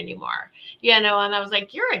bring her anymore. And I was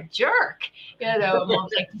like, you're a jerk. And Mom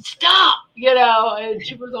was like, stop. And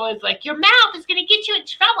she was always like, your mouth is going to get you in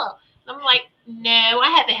trouble. And I'm like, no, I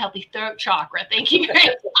have a healthy throat chakra. Thank you very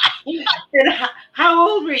much. And how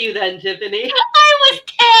old were you then, Tiffany? I was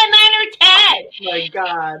 9 or 10. Oh my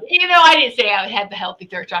God. I didn't say I had the healthy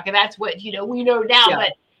third chakra. That's what, we know now. Yeah.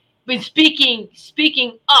 But speaking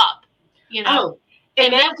up, Oh,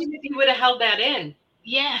 and imagine if you would have held that in.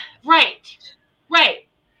 Yeah, right.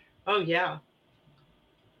 Oh, yeah.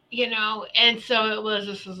 And so it was,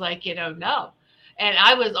 this was like, no. And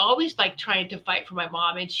I was always like trying to fight for my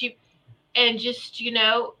mom, and just,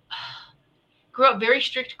 grew up very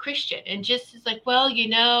strict Christian, and just is like, well,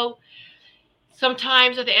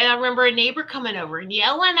 sometimes and I remember a neighbor coming over and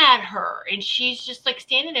yelling at her, and she's just like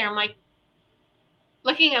standing there. I'm like,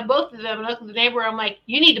 looking at both of them and looking at the neighbor. I'm like,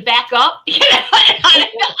 you need to back up. And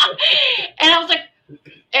I was like,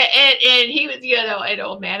 and he was, an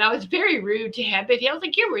old man. I was very rude to him, but I was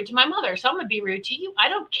like, you're rude to my mother, so I'm going to be rude to you. I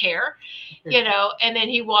don't care, and then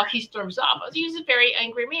he storms off. He was a very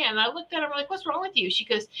angry man. And I looked at him like, what's wrong with you? She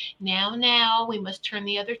goes, now we must turn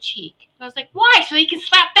the other cheek. And I was like, why? So he can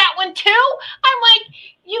slap that one too? I'm like,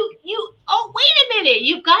 oh, wait a minute.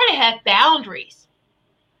 You've got to have boundaries.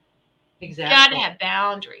 Exactly. You got to have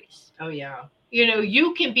boundaries. Oh, yeah.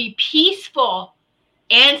 You can be peaceful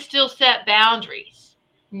and still set boundaries.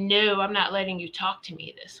 No, I'm not letting you talk to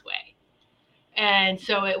me this way. And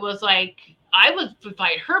so it was like, I would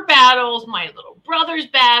fight her battles, my little brother's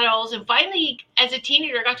battles. And finally, as a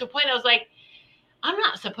teenager, I got to a point I was like, I'm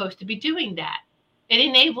not supposed to be doing that. It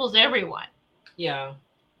enables everyone. Yeah.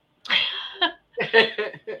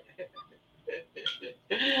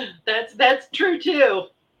 That's true too.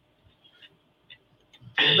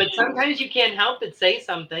 But sometimes you can't help but say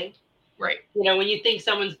something. Right. When you think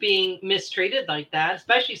someone's being mistreated like that,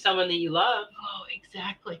 especially someone that you love. Oh,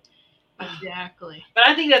 exactly. Exactly. But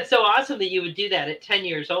I think that's so awesome that you would do that at 10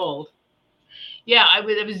 years old. Yeah, I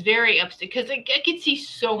was very upset because I could see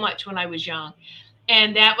so much when I was young.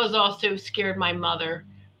 And that was also scared my mother,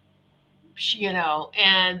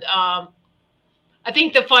 and I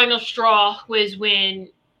think the final straw was when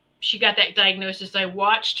she got that diagnosis. I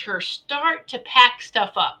watched her start to pack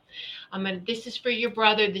stuff up. This is for your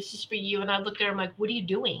brother. This is for you. And I looked at her, I'm like, what are you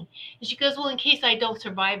doing? And she goes, well, in case I don't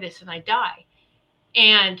survive this and I die.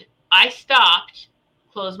 And I stopped,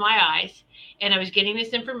 closed my eyes, and I was getting this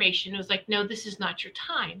information. It was like, no, this is not your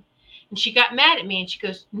time. And she got mad at me and she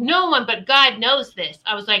goes, no one but God knows this.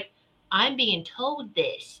 I was like, I'm being told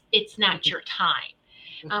this. It's not your time.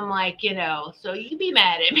 I'm like, so you can be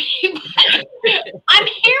mad at me, but I'm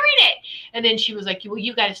hearing it. And then she was like, well,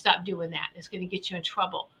 you got to stop doing that. It's going to get you in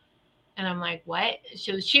trouble. And I'm like, what?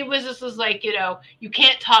 So she was like, you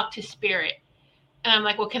can't talk to spirit. And I'm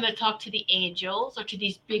like, well, can I talk to the angels or to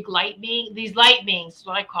these big light beings? These light beings is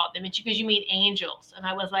what I called them. And she goes, you mean angels? And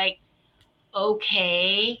I was like,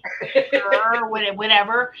 okay, sure,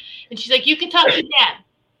 whatever. And she's like, you can talk to them.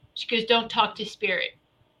 She goes, don't talk to spirit.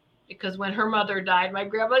 Because when her mother died, my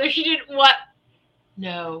grandmother, she didn't what?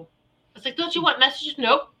 No. I was like, don't you want messages?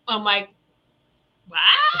 Nope. I'm like, wow.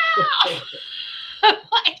 I'm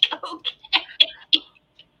like, okay.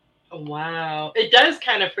 Wow. It does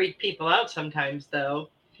kind of freak people out sometimes, though.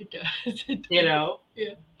 It does. Yeah.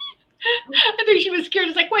 I think she was scared.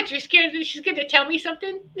 It's like, what? You're scared that she's going to tell me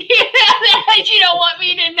something? That you don't want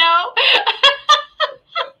me to know?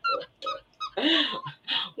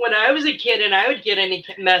 When I was a kid and I would get any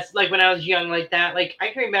mess, like when I was young like that, like I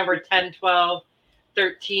can remember 10, 12,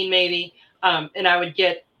 13 maybe, and I would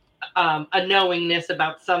get a knowingness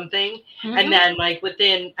about something, Mm-hmm. and then like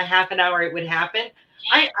within a half an hour it would happen.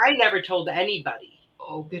 I never told anybody.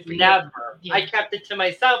 Oh, good for you. Never. Yeah. I kept it to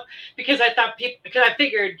myself because I thought because I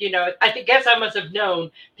figured, guess I must have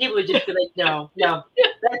known people would just be like, no,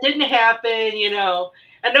 that didn't happen, and no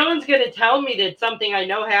one's going to tell me that something I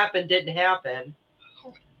know happened didn't happen.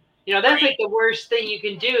 That's like the worst thing you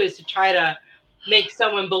can do is to try to make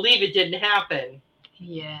someone believe it didn't happen.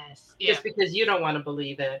 Yes. Just because you don't want to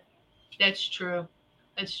believe it. That's true.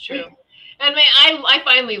 That's true. And I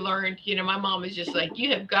finally learned, my mom was just like, you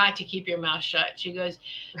have got to keep your mouth shut. She goes,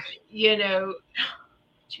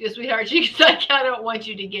 sweetheart, she's like, I don't want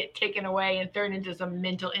you to get taken away and thrown into some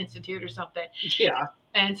mental institute or something. Yeah.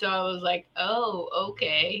 And so I was like, oh,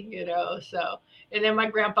 okay, so. And then my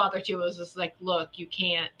grandfather too was just like, look, you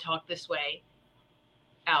can't talk this way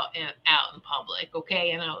out in public.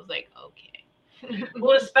 Okay. And I was like, okay.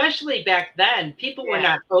 Well, especially back then, people were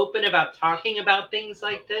not open about talking about things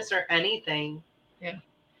like this or anything. Yeah.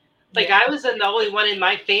 Like I was the only one in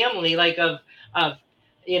my family, like of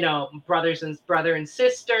brother and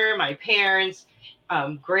sister, my parents,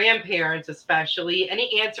 grandparents, especially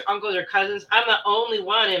any aunts or uncles or cousins. I'm the only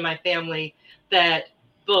one in my family that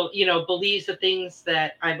believes the things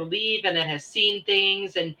that I believe and that has seen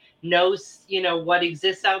things and knows, what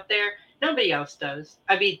exists out there. Nobody else does.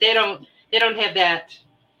 I mean, they don't have that.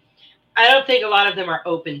 I don't think a lot of them are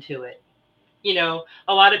open to it.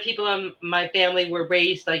 A lot of people in my family were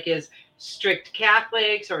raised like as strict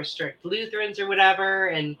Catholics or strict Lutherans or whatever.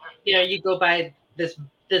 And, you go by this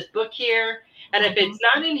book here. And if it's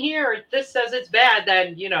not in here, or this says it's bad,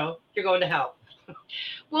 then, you're going to hell.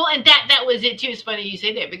 Well, and that was it too. It's funny you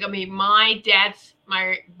say that because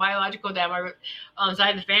my biological dad, my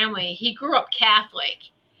side of the family, he grew up Catholic.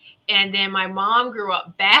 And then my mom grew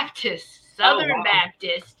up Baptist, Southern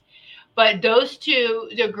Baptist, but those two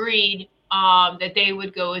agreed that they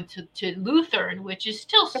would go into Lutheran, which is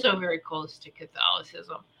still so very close to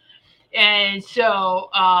Catholicism. And so,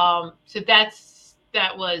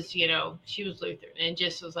 that was, she was Lutheran and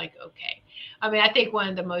just was like, okay. I mean, I think one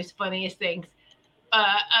of the most funniest things,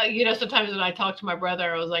 sometimes when I talk to my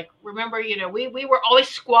brother, I was like, remember, we were always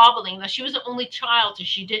squabbling. Now, she was the only child, so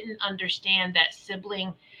she didn't understand that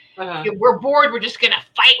sibling. We're bored. We're just going to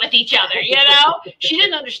fight with each other, She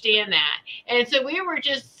didn't understand that. And so we were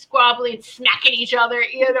just squabbling, smacking each other,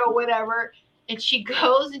 whatever. And she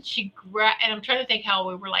goes and and I'm trying to think how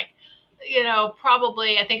we were like,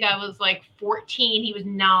 probably, I think I was like 14. He was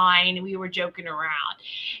 9 and we were joking around.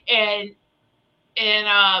 And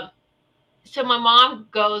so my mom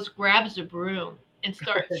grabs a broom and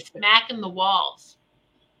starts smacking the walls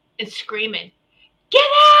and screaming, "Get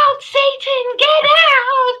out, Satan! Get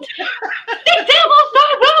out! The devil's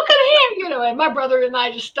not welcome here!" And my brother and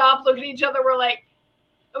I just stopped, looking at each other. We're like,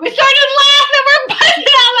 we started laughing. We're busting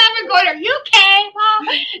out laughing, going, "Are you okay, Mom?"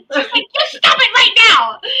 She's like, "Just stop it right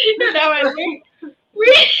now!" And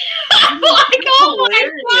I'm like, "Oh my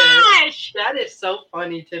gosh!" That is so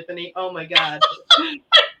funny, Tiffany. Oh my God,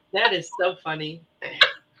 that is so funny.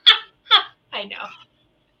 I know.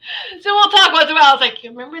 So we'll talk once in a while. I was like, you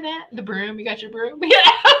remember that? The broom? You got your broom? Don't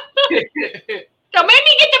make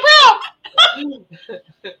me get the broom!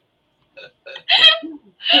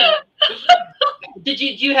 Do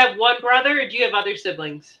you have one brother or do you have other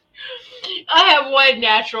siblings? I have one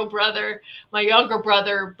natural brother, my younger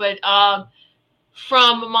brother, but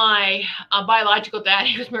from my biological dad,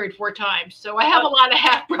 he was married 4 times. So I have a lot of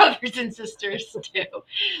half brothers and sisters too.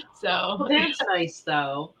 So that's nice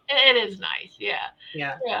though. It is nice. Yeah.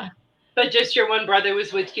 Yeah. But just your one brother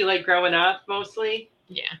was with you like growing up mostly?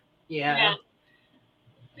 Yeah.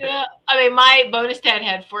 I mean, my bonus dad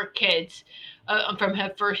had 4 kids from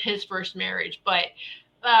his first marriage, but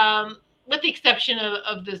with the exception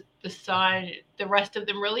of the son, the rest of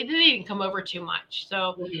them really didn't even come over too much.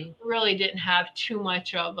 So really didn't have too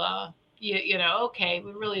much of okay,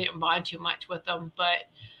 we really didn't bond too much with them, but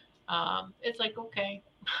it's like, okay.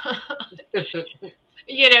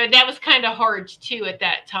 That was kind of hard too at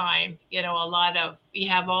that time. A lot of, you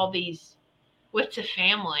have all these, what's a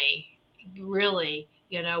family really,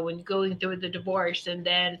 when going through the divorce and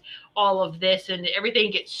then all of this and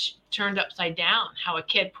everything gets turned upside down, how a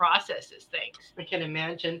kid processes things. I can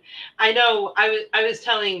imagine. I know I was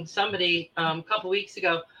telling somebody a couple weeks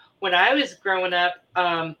ago, when I was growing up,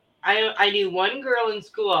 I knew one girl in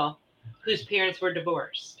school whose parents were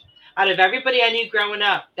divorced. Out of everybody I knew growing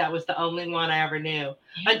up, that was the only one I ever knew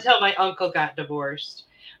until my uncle got divorced.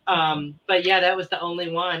 But yeah, that was the only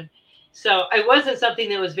one. So it wasn't something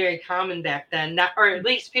that was very common back then, or at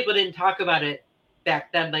least people didn't talk about it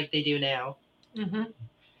back then like they do now.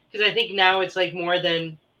 Because I think now it's like more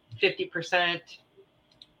than 50%,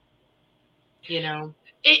 you know.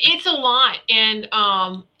 It's a lot. And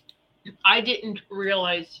I didn't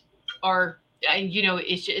realize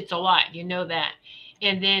it's a lot, you know that.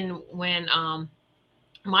 And then when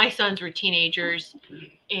my sons were teenagers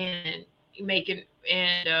and I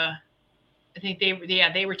think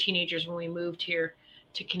they were teenagers when we moved here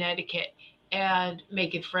to Connecticut and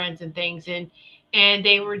making friends and things. And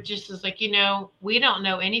they were just as like, we don't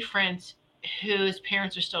know any friends whose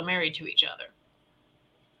parents are still married to each other,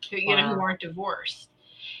 who aren't divorced.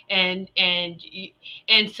 And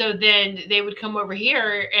so then they would come over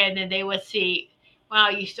here and then they would see, wow,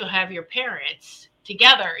 you still have your parents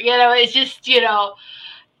together. It's just,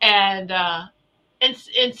 and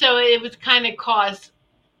so it was kind of caused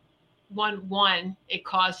it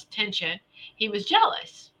caused tension. He was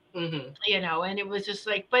jealous, and it was just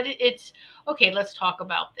like, but it's okay. Let's talk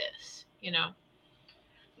about this,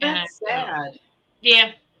 That's sad.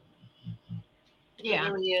 Yeah.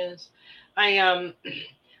 It really is. I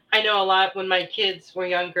know a lot when my kids were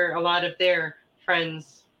younger, a lot of their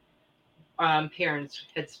friends' parents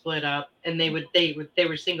had split up, and they were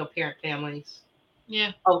single parent families.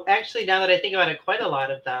 Yeah. Oh, actually, now that I think about it, quite a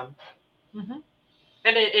lot of them. Mm-hmm.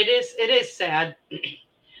 And it is sad,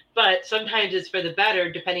 but sometimes it's for the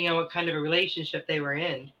better, depending on what kind of a relationship they were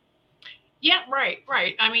in. Yeah, right.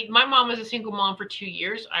 I mean, my mom was a single mom for 2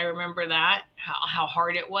 years. I remember that, how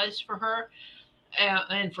hard it was for her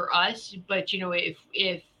and for us. But,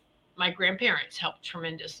 if my grandparents helped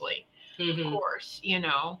tremendously, of course,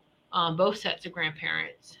 both sets of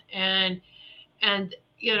grandparents. And then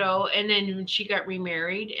when she got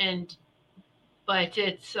remarried but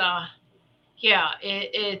it's,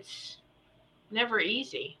 it's never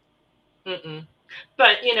easy. Mm-mm.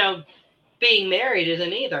 But, being married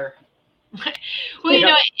isn't either.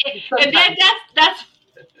 Well, and that's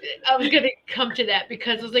I was going to come to that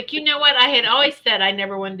because I was like, what? I had always said I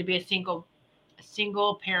never wanted to be a single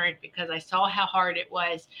parent because I saw how hard it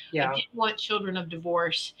was. Yeah. I didn't want children of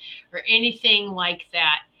divorce or anything like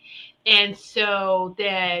that. And so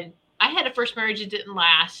then I had a first marriage that didn't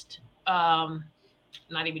last, not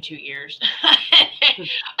even 2 years. But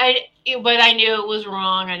I knew it was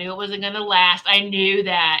wrong. I knew it wasn't going to last. I knew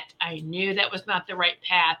that was not the right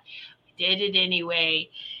path. I did it anyway.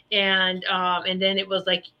 And then it was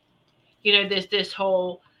like, this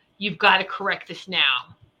whole, you've got to correct this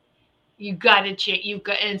now. You've got to change.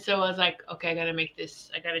 And so I was like, okay, I got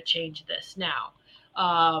to change this now.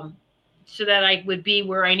 So that I would be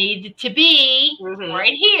where I needed to be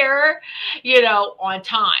right here, on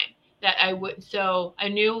time. That I would. So I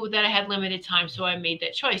knew that I had limited time, so I made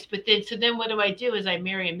that choice. But then what do? Is I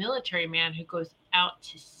marry a military man who goes out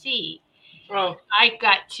to sea. Oh. I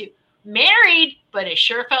got married, but it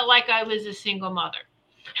sure felt like I was a single mother.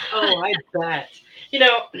 Oh, I bet.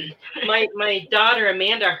 My daughter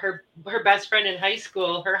Amanda, her best friend in high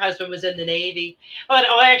school, her husband was in the Navy.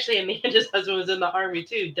 Oh, actually, Amanda's husband was in the Army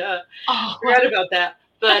too. Duh, forgot about that.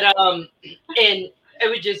 But and it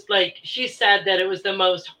was just like she said that it was the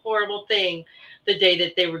most horrible thing the day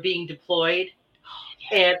that they were being deployed.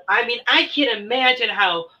 And I mean, I can't imagine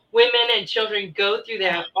how women and children go through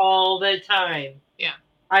that all the time. Yeah.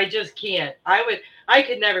 I just can't. I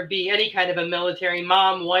could never be any kind of a military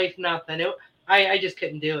mom, wife, nothing. I just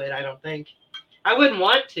couldn't do it. I don't think. I wouldn't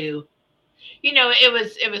want to.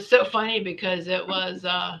 It was so funny because it was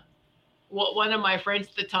one of my friends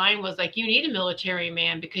at the time was like, you need a military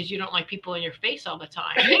man because you don't like people in your face all the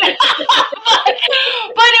time. But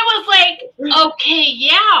it was like, okay,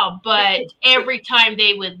 yeah, but every time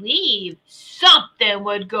they would leave, something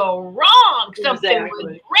would go wrong. Something would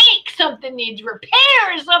break. Something needs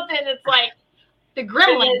repair. Something. It's like the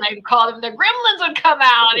gremlins, I call them. The gremlins would come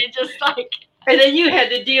out. It just like. And then you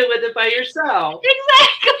had to deal with it by yourself.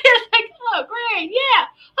 Exactly. It's like, oh, great. Yeah,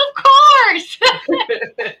 of course.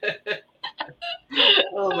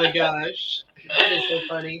 Oh my gosh, that is so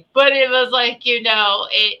funny. But it was like,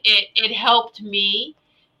 it helped me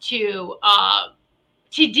to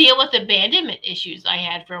deal with abandonment issues I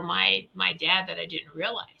had from my dad that I didn't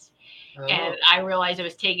realize. Oh. And I realized I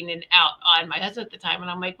was taking it out on my husband at the time,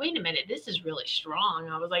 and I'm like, wait a minute, this is really strong.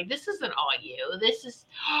 I was like, this isn't all you. This is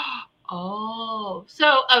so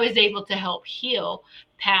I was able to help heal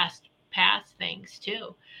past things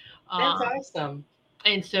too. That's awesome.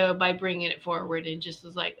 And so by bringing it forward and just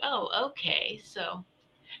was like, oh, okay. So.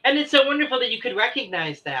 And it's so wonderful that you could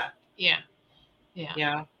recognize that. Yeah.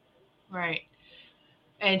 Yeah. Right.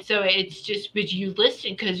 And so it's just, but you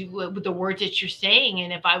listen because with the words that you're saying,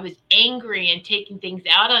 and if I was angry and taking things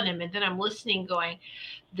out on him, and then I'm listening going,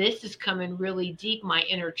 this is coming really deep. My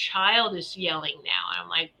inner child is yelling now. And I'm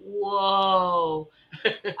like, whoa,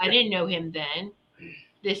 I didn't know him then.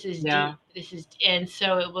 This is deep. This is, and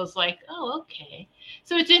so it was like, oh, okay.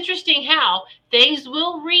 So it's interesting how things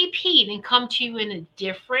will repeat and come to you in a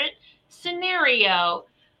different scenario.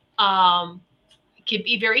 Could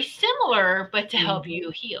be very similar, but to help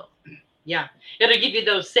you heal. Yeah, it'll give you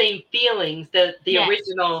those same feelings that the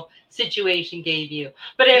original situation gave you.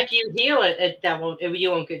 But if you heal it,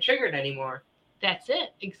 you won't get triggered anymore. That's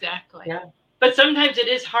it, exactly. Yeah, but sometimes it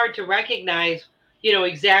is hard to recognize,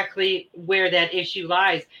 exactly where that issue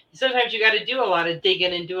lies. Sometimes you got to do a lot of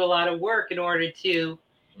digging and do a lot of work in order to,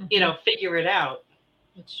 figure it out.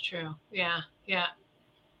 It's true. Yeah,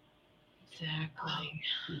 exactly.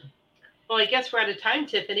 Well, I guess we're out of time,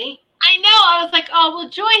 Tiffany. I know. I was like, oh, well,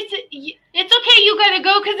 Joyce, it's okay. You got to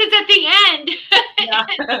go because it's at the end. Yeah.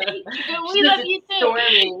 We love you too.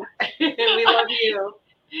 Storming. We love you.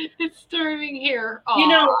 It's storming here.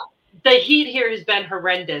 Aww. The heat here has been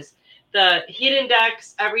horrendous. The heat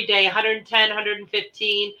index every day, 110,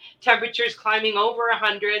 115, temperatures climbing over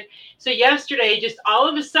 100. So yesterday, just all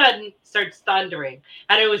of a sudden, starts thundering.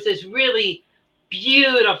 And it was this really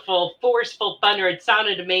beautiful, forceful thunder. It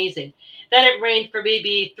sounded amazing. Then it rained for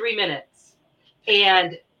maybe 3 minutes.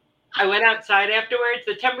 And I went outside afterwards.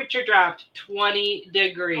 The temperature dropped 20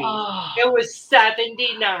 degrees. Oh. It was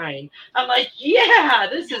 79. I'm like, yeah,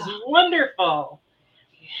 this is wonderful.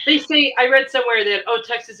 They say, I read somewhere that,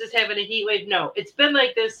 Texas is having a heat wave. No, it's been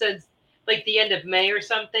like this since like the end of May or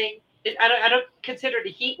something. I don't consider it a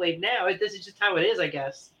heat wave now. This is just how it is, I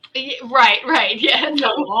guess. Right. Yeah, it's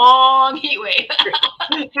a long heat wave.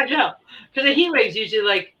 I know. Because a heat wave is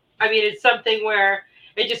usually it's something where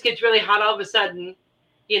it just gets really hot all of a sudden,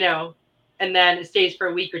 and then it stays for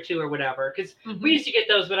a week or two or whatever. Because we used to get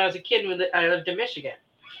those when I was a kid when I lived in Michigan.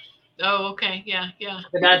 Oh, okay. Yeah.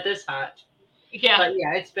 But not this hot. Yeah. But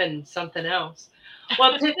yeah, it's been something else.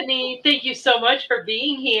 Well, Tiffany, thank you so much for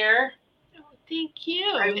being here. Oh, thank you.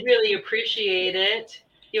 I really appreciate it.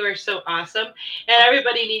 You are so awesome. And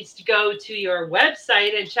everybody needs to go to your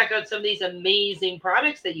website and check out some of these amazing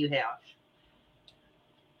products that you have.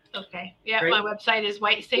 Okay. Yeah, my website is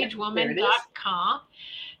whitesagewoman.com.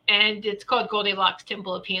 And it's called Goldilocks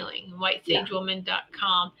Temple of Healing.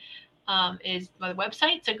 Whitesagewoman.com is my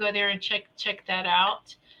website. So go there and check that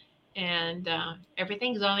out. And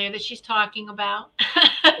everything's on there that she's talking about.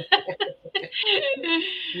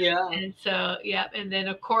 Yeah. And so, and then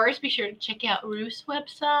of course, be sure to check out Ruth's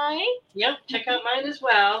website. Yep, check out mine as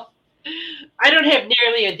well. I don't have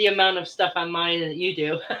nearly the amount of stuff on mine that you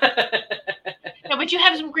do. No, but you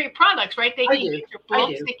have some great products, right? They can get your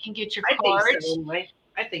books. They can get your cards. I think so, anyway.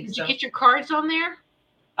 Did you get your cards on there?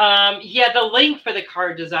 Yeah, the link for the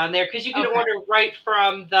cards is on there because you can order right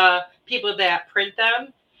from the people that print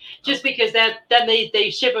them. Just because then they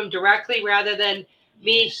ship them directly rather than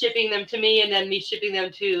me shipping them to me and then me shipping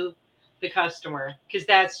them to the customer. Because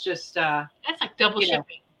that's just that's like double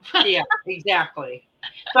shipping. Yeah, exactly.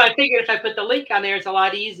 So I figured if I put the link on there, it's a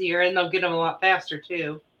lot easier and they'll get them a lot faster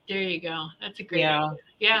too. There you go. That's a great idea.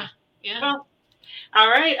 Yeah. Well, all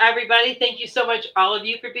right, everybody. Thank you so much, all of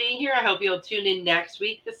you, for being here. I hope you'll tune in next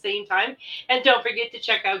week at the same time. And don't forget to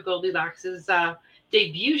check out Goldilocks's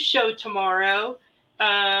debut show tomorrow.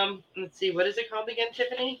 Let's see, what is it called again,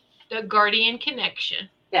 Tiffany? The Guardian Connection.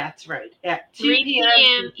 That's right. At 3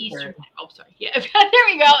 p.m. Eastern. Oh, sorry. Yeah, there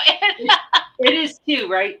we go. It is 2,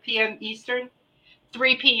 right? p.m. Eastern?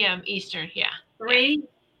 3 p.m. Eastern, yeah. 3?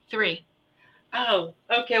 3. Oh,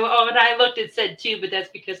 okay. Well, and I looked, it said 2, but that's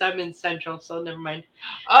because I'm in Central, so never mind.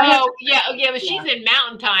 Oh, but she's in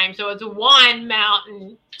Mountain Time, so it's 1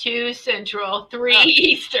 Mountain, 2 Central, 3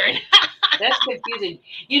 Eastern. That's confusing.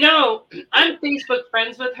 I'm Facebook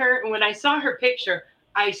friends with her, and when I saw her picture,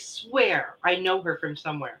 I swear I know her from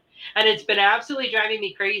somewhere. And it's been absolutely driving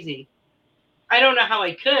me crazy. I don't know how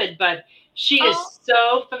I could, but she is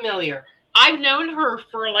so familiar. I've known her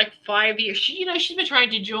for like 5 years. She's been trying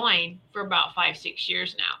to join for about 5-6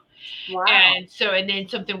 years now. Wow. And then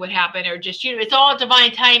something would happen, or just, it's all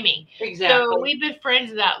divine timing. Exactly. So we've been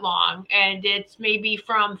friends that long, and it's maybe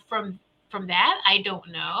from that. I don't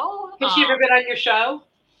know. Has she ever been on your show?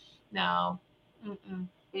 No.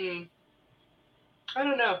 I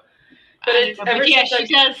don't know. But she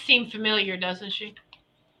does seem familiar, doesn't she?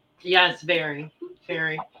 Yes, very,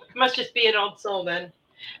 very. Must just be an old soul then.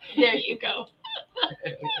 There you go.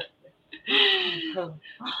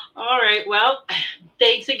 All right. Well,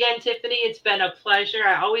 thanks again, Tiffany. It's been a pleasure.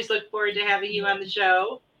 I always look forward to having you on the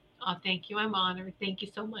show. Oh, thank you. I'm honored. Thank you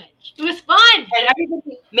so much. It was fun. And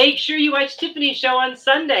everybody, make sure you watch Tiffany's show on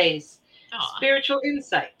Sundays, Spiritual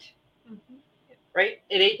Insight, right?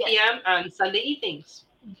 At 8 p.m. on Sunday evenings.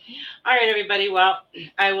 All right, everybody. Well,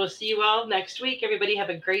 I will see you all next week. Everybody have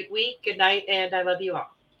a great week. Good night, and I love you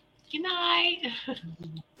all. Good night.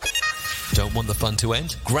 Don't want the fun to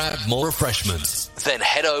end? Grab more refreshments. Then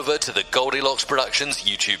head over to the Goldilocks Productions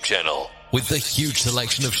YouTube channel. With the huge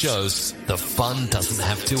selection of shows, the fun doesn't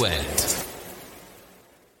have to end.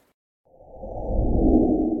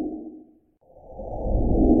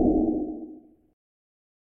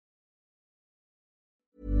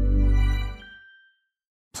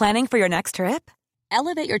 Planning for your next trip?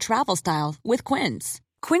 Elevate your travel style with Quince.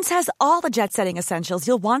 Quince has all the jet-setting essentials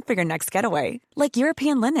you'll want for your next getaway, like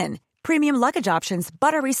European linen, premium luggage options,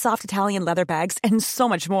 buttery soft Italian leather bags, and so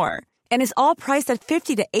much more. And is all priced at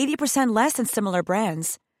 50 to 80% less than similar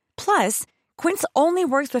brands. Plus, Quince only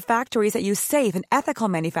works with factories that use safe and ethical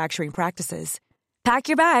manufacturing practices. Pack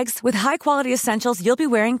your bags with high-quality essentials you'll be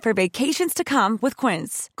wearing for vacations to come with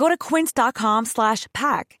Quince. Go to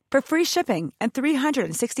quince.com/pack for free shipping and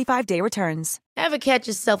 365-day returns. Ever catch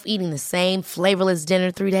yourself eating the same flavorless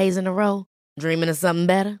dinner 3 days in a row? Dreaming of something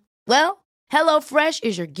better? Well, HelloFresh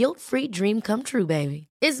is your guilt-free dream come true, baby.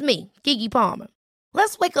 It's me, Keke Palmer.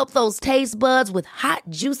 Let's wake up those taste buds with hot,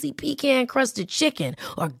 juicy pecan-crusted chicken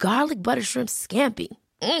or garlic butter shrimp scampi.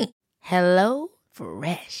 Hello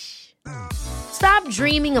Fresh. Stop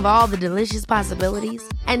dreaming of all the delicious possibilities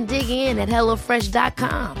and dig in at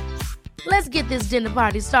HelloFresh.com. Let's get this dinner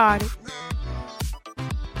party started.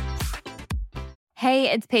 Hey,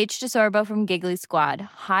 it's Paige DeSorbo from Giggly Squad.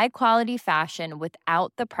 High quality fashion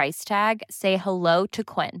without the price tag. Say hello to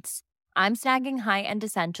Quince. I'm snagging high-end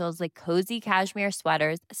essentials like cozy cashmere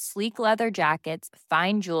sweaters, sleek leather jackets,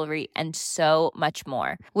 fine jewelry, and so much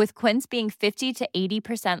more. With Quince being 50 to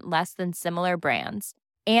 80% less than similar brands.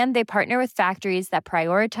 And they partner with factories that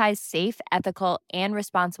prioritize safe, ethical, and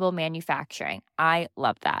responsible manufacturing. I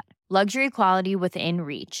love that. Luxury quality within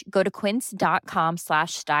reach. Go to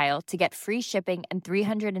quince.com/style to get free shipping and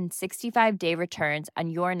 365-day returns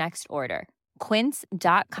on your next order.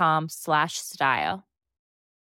 Quince.com/style.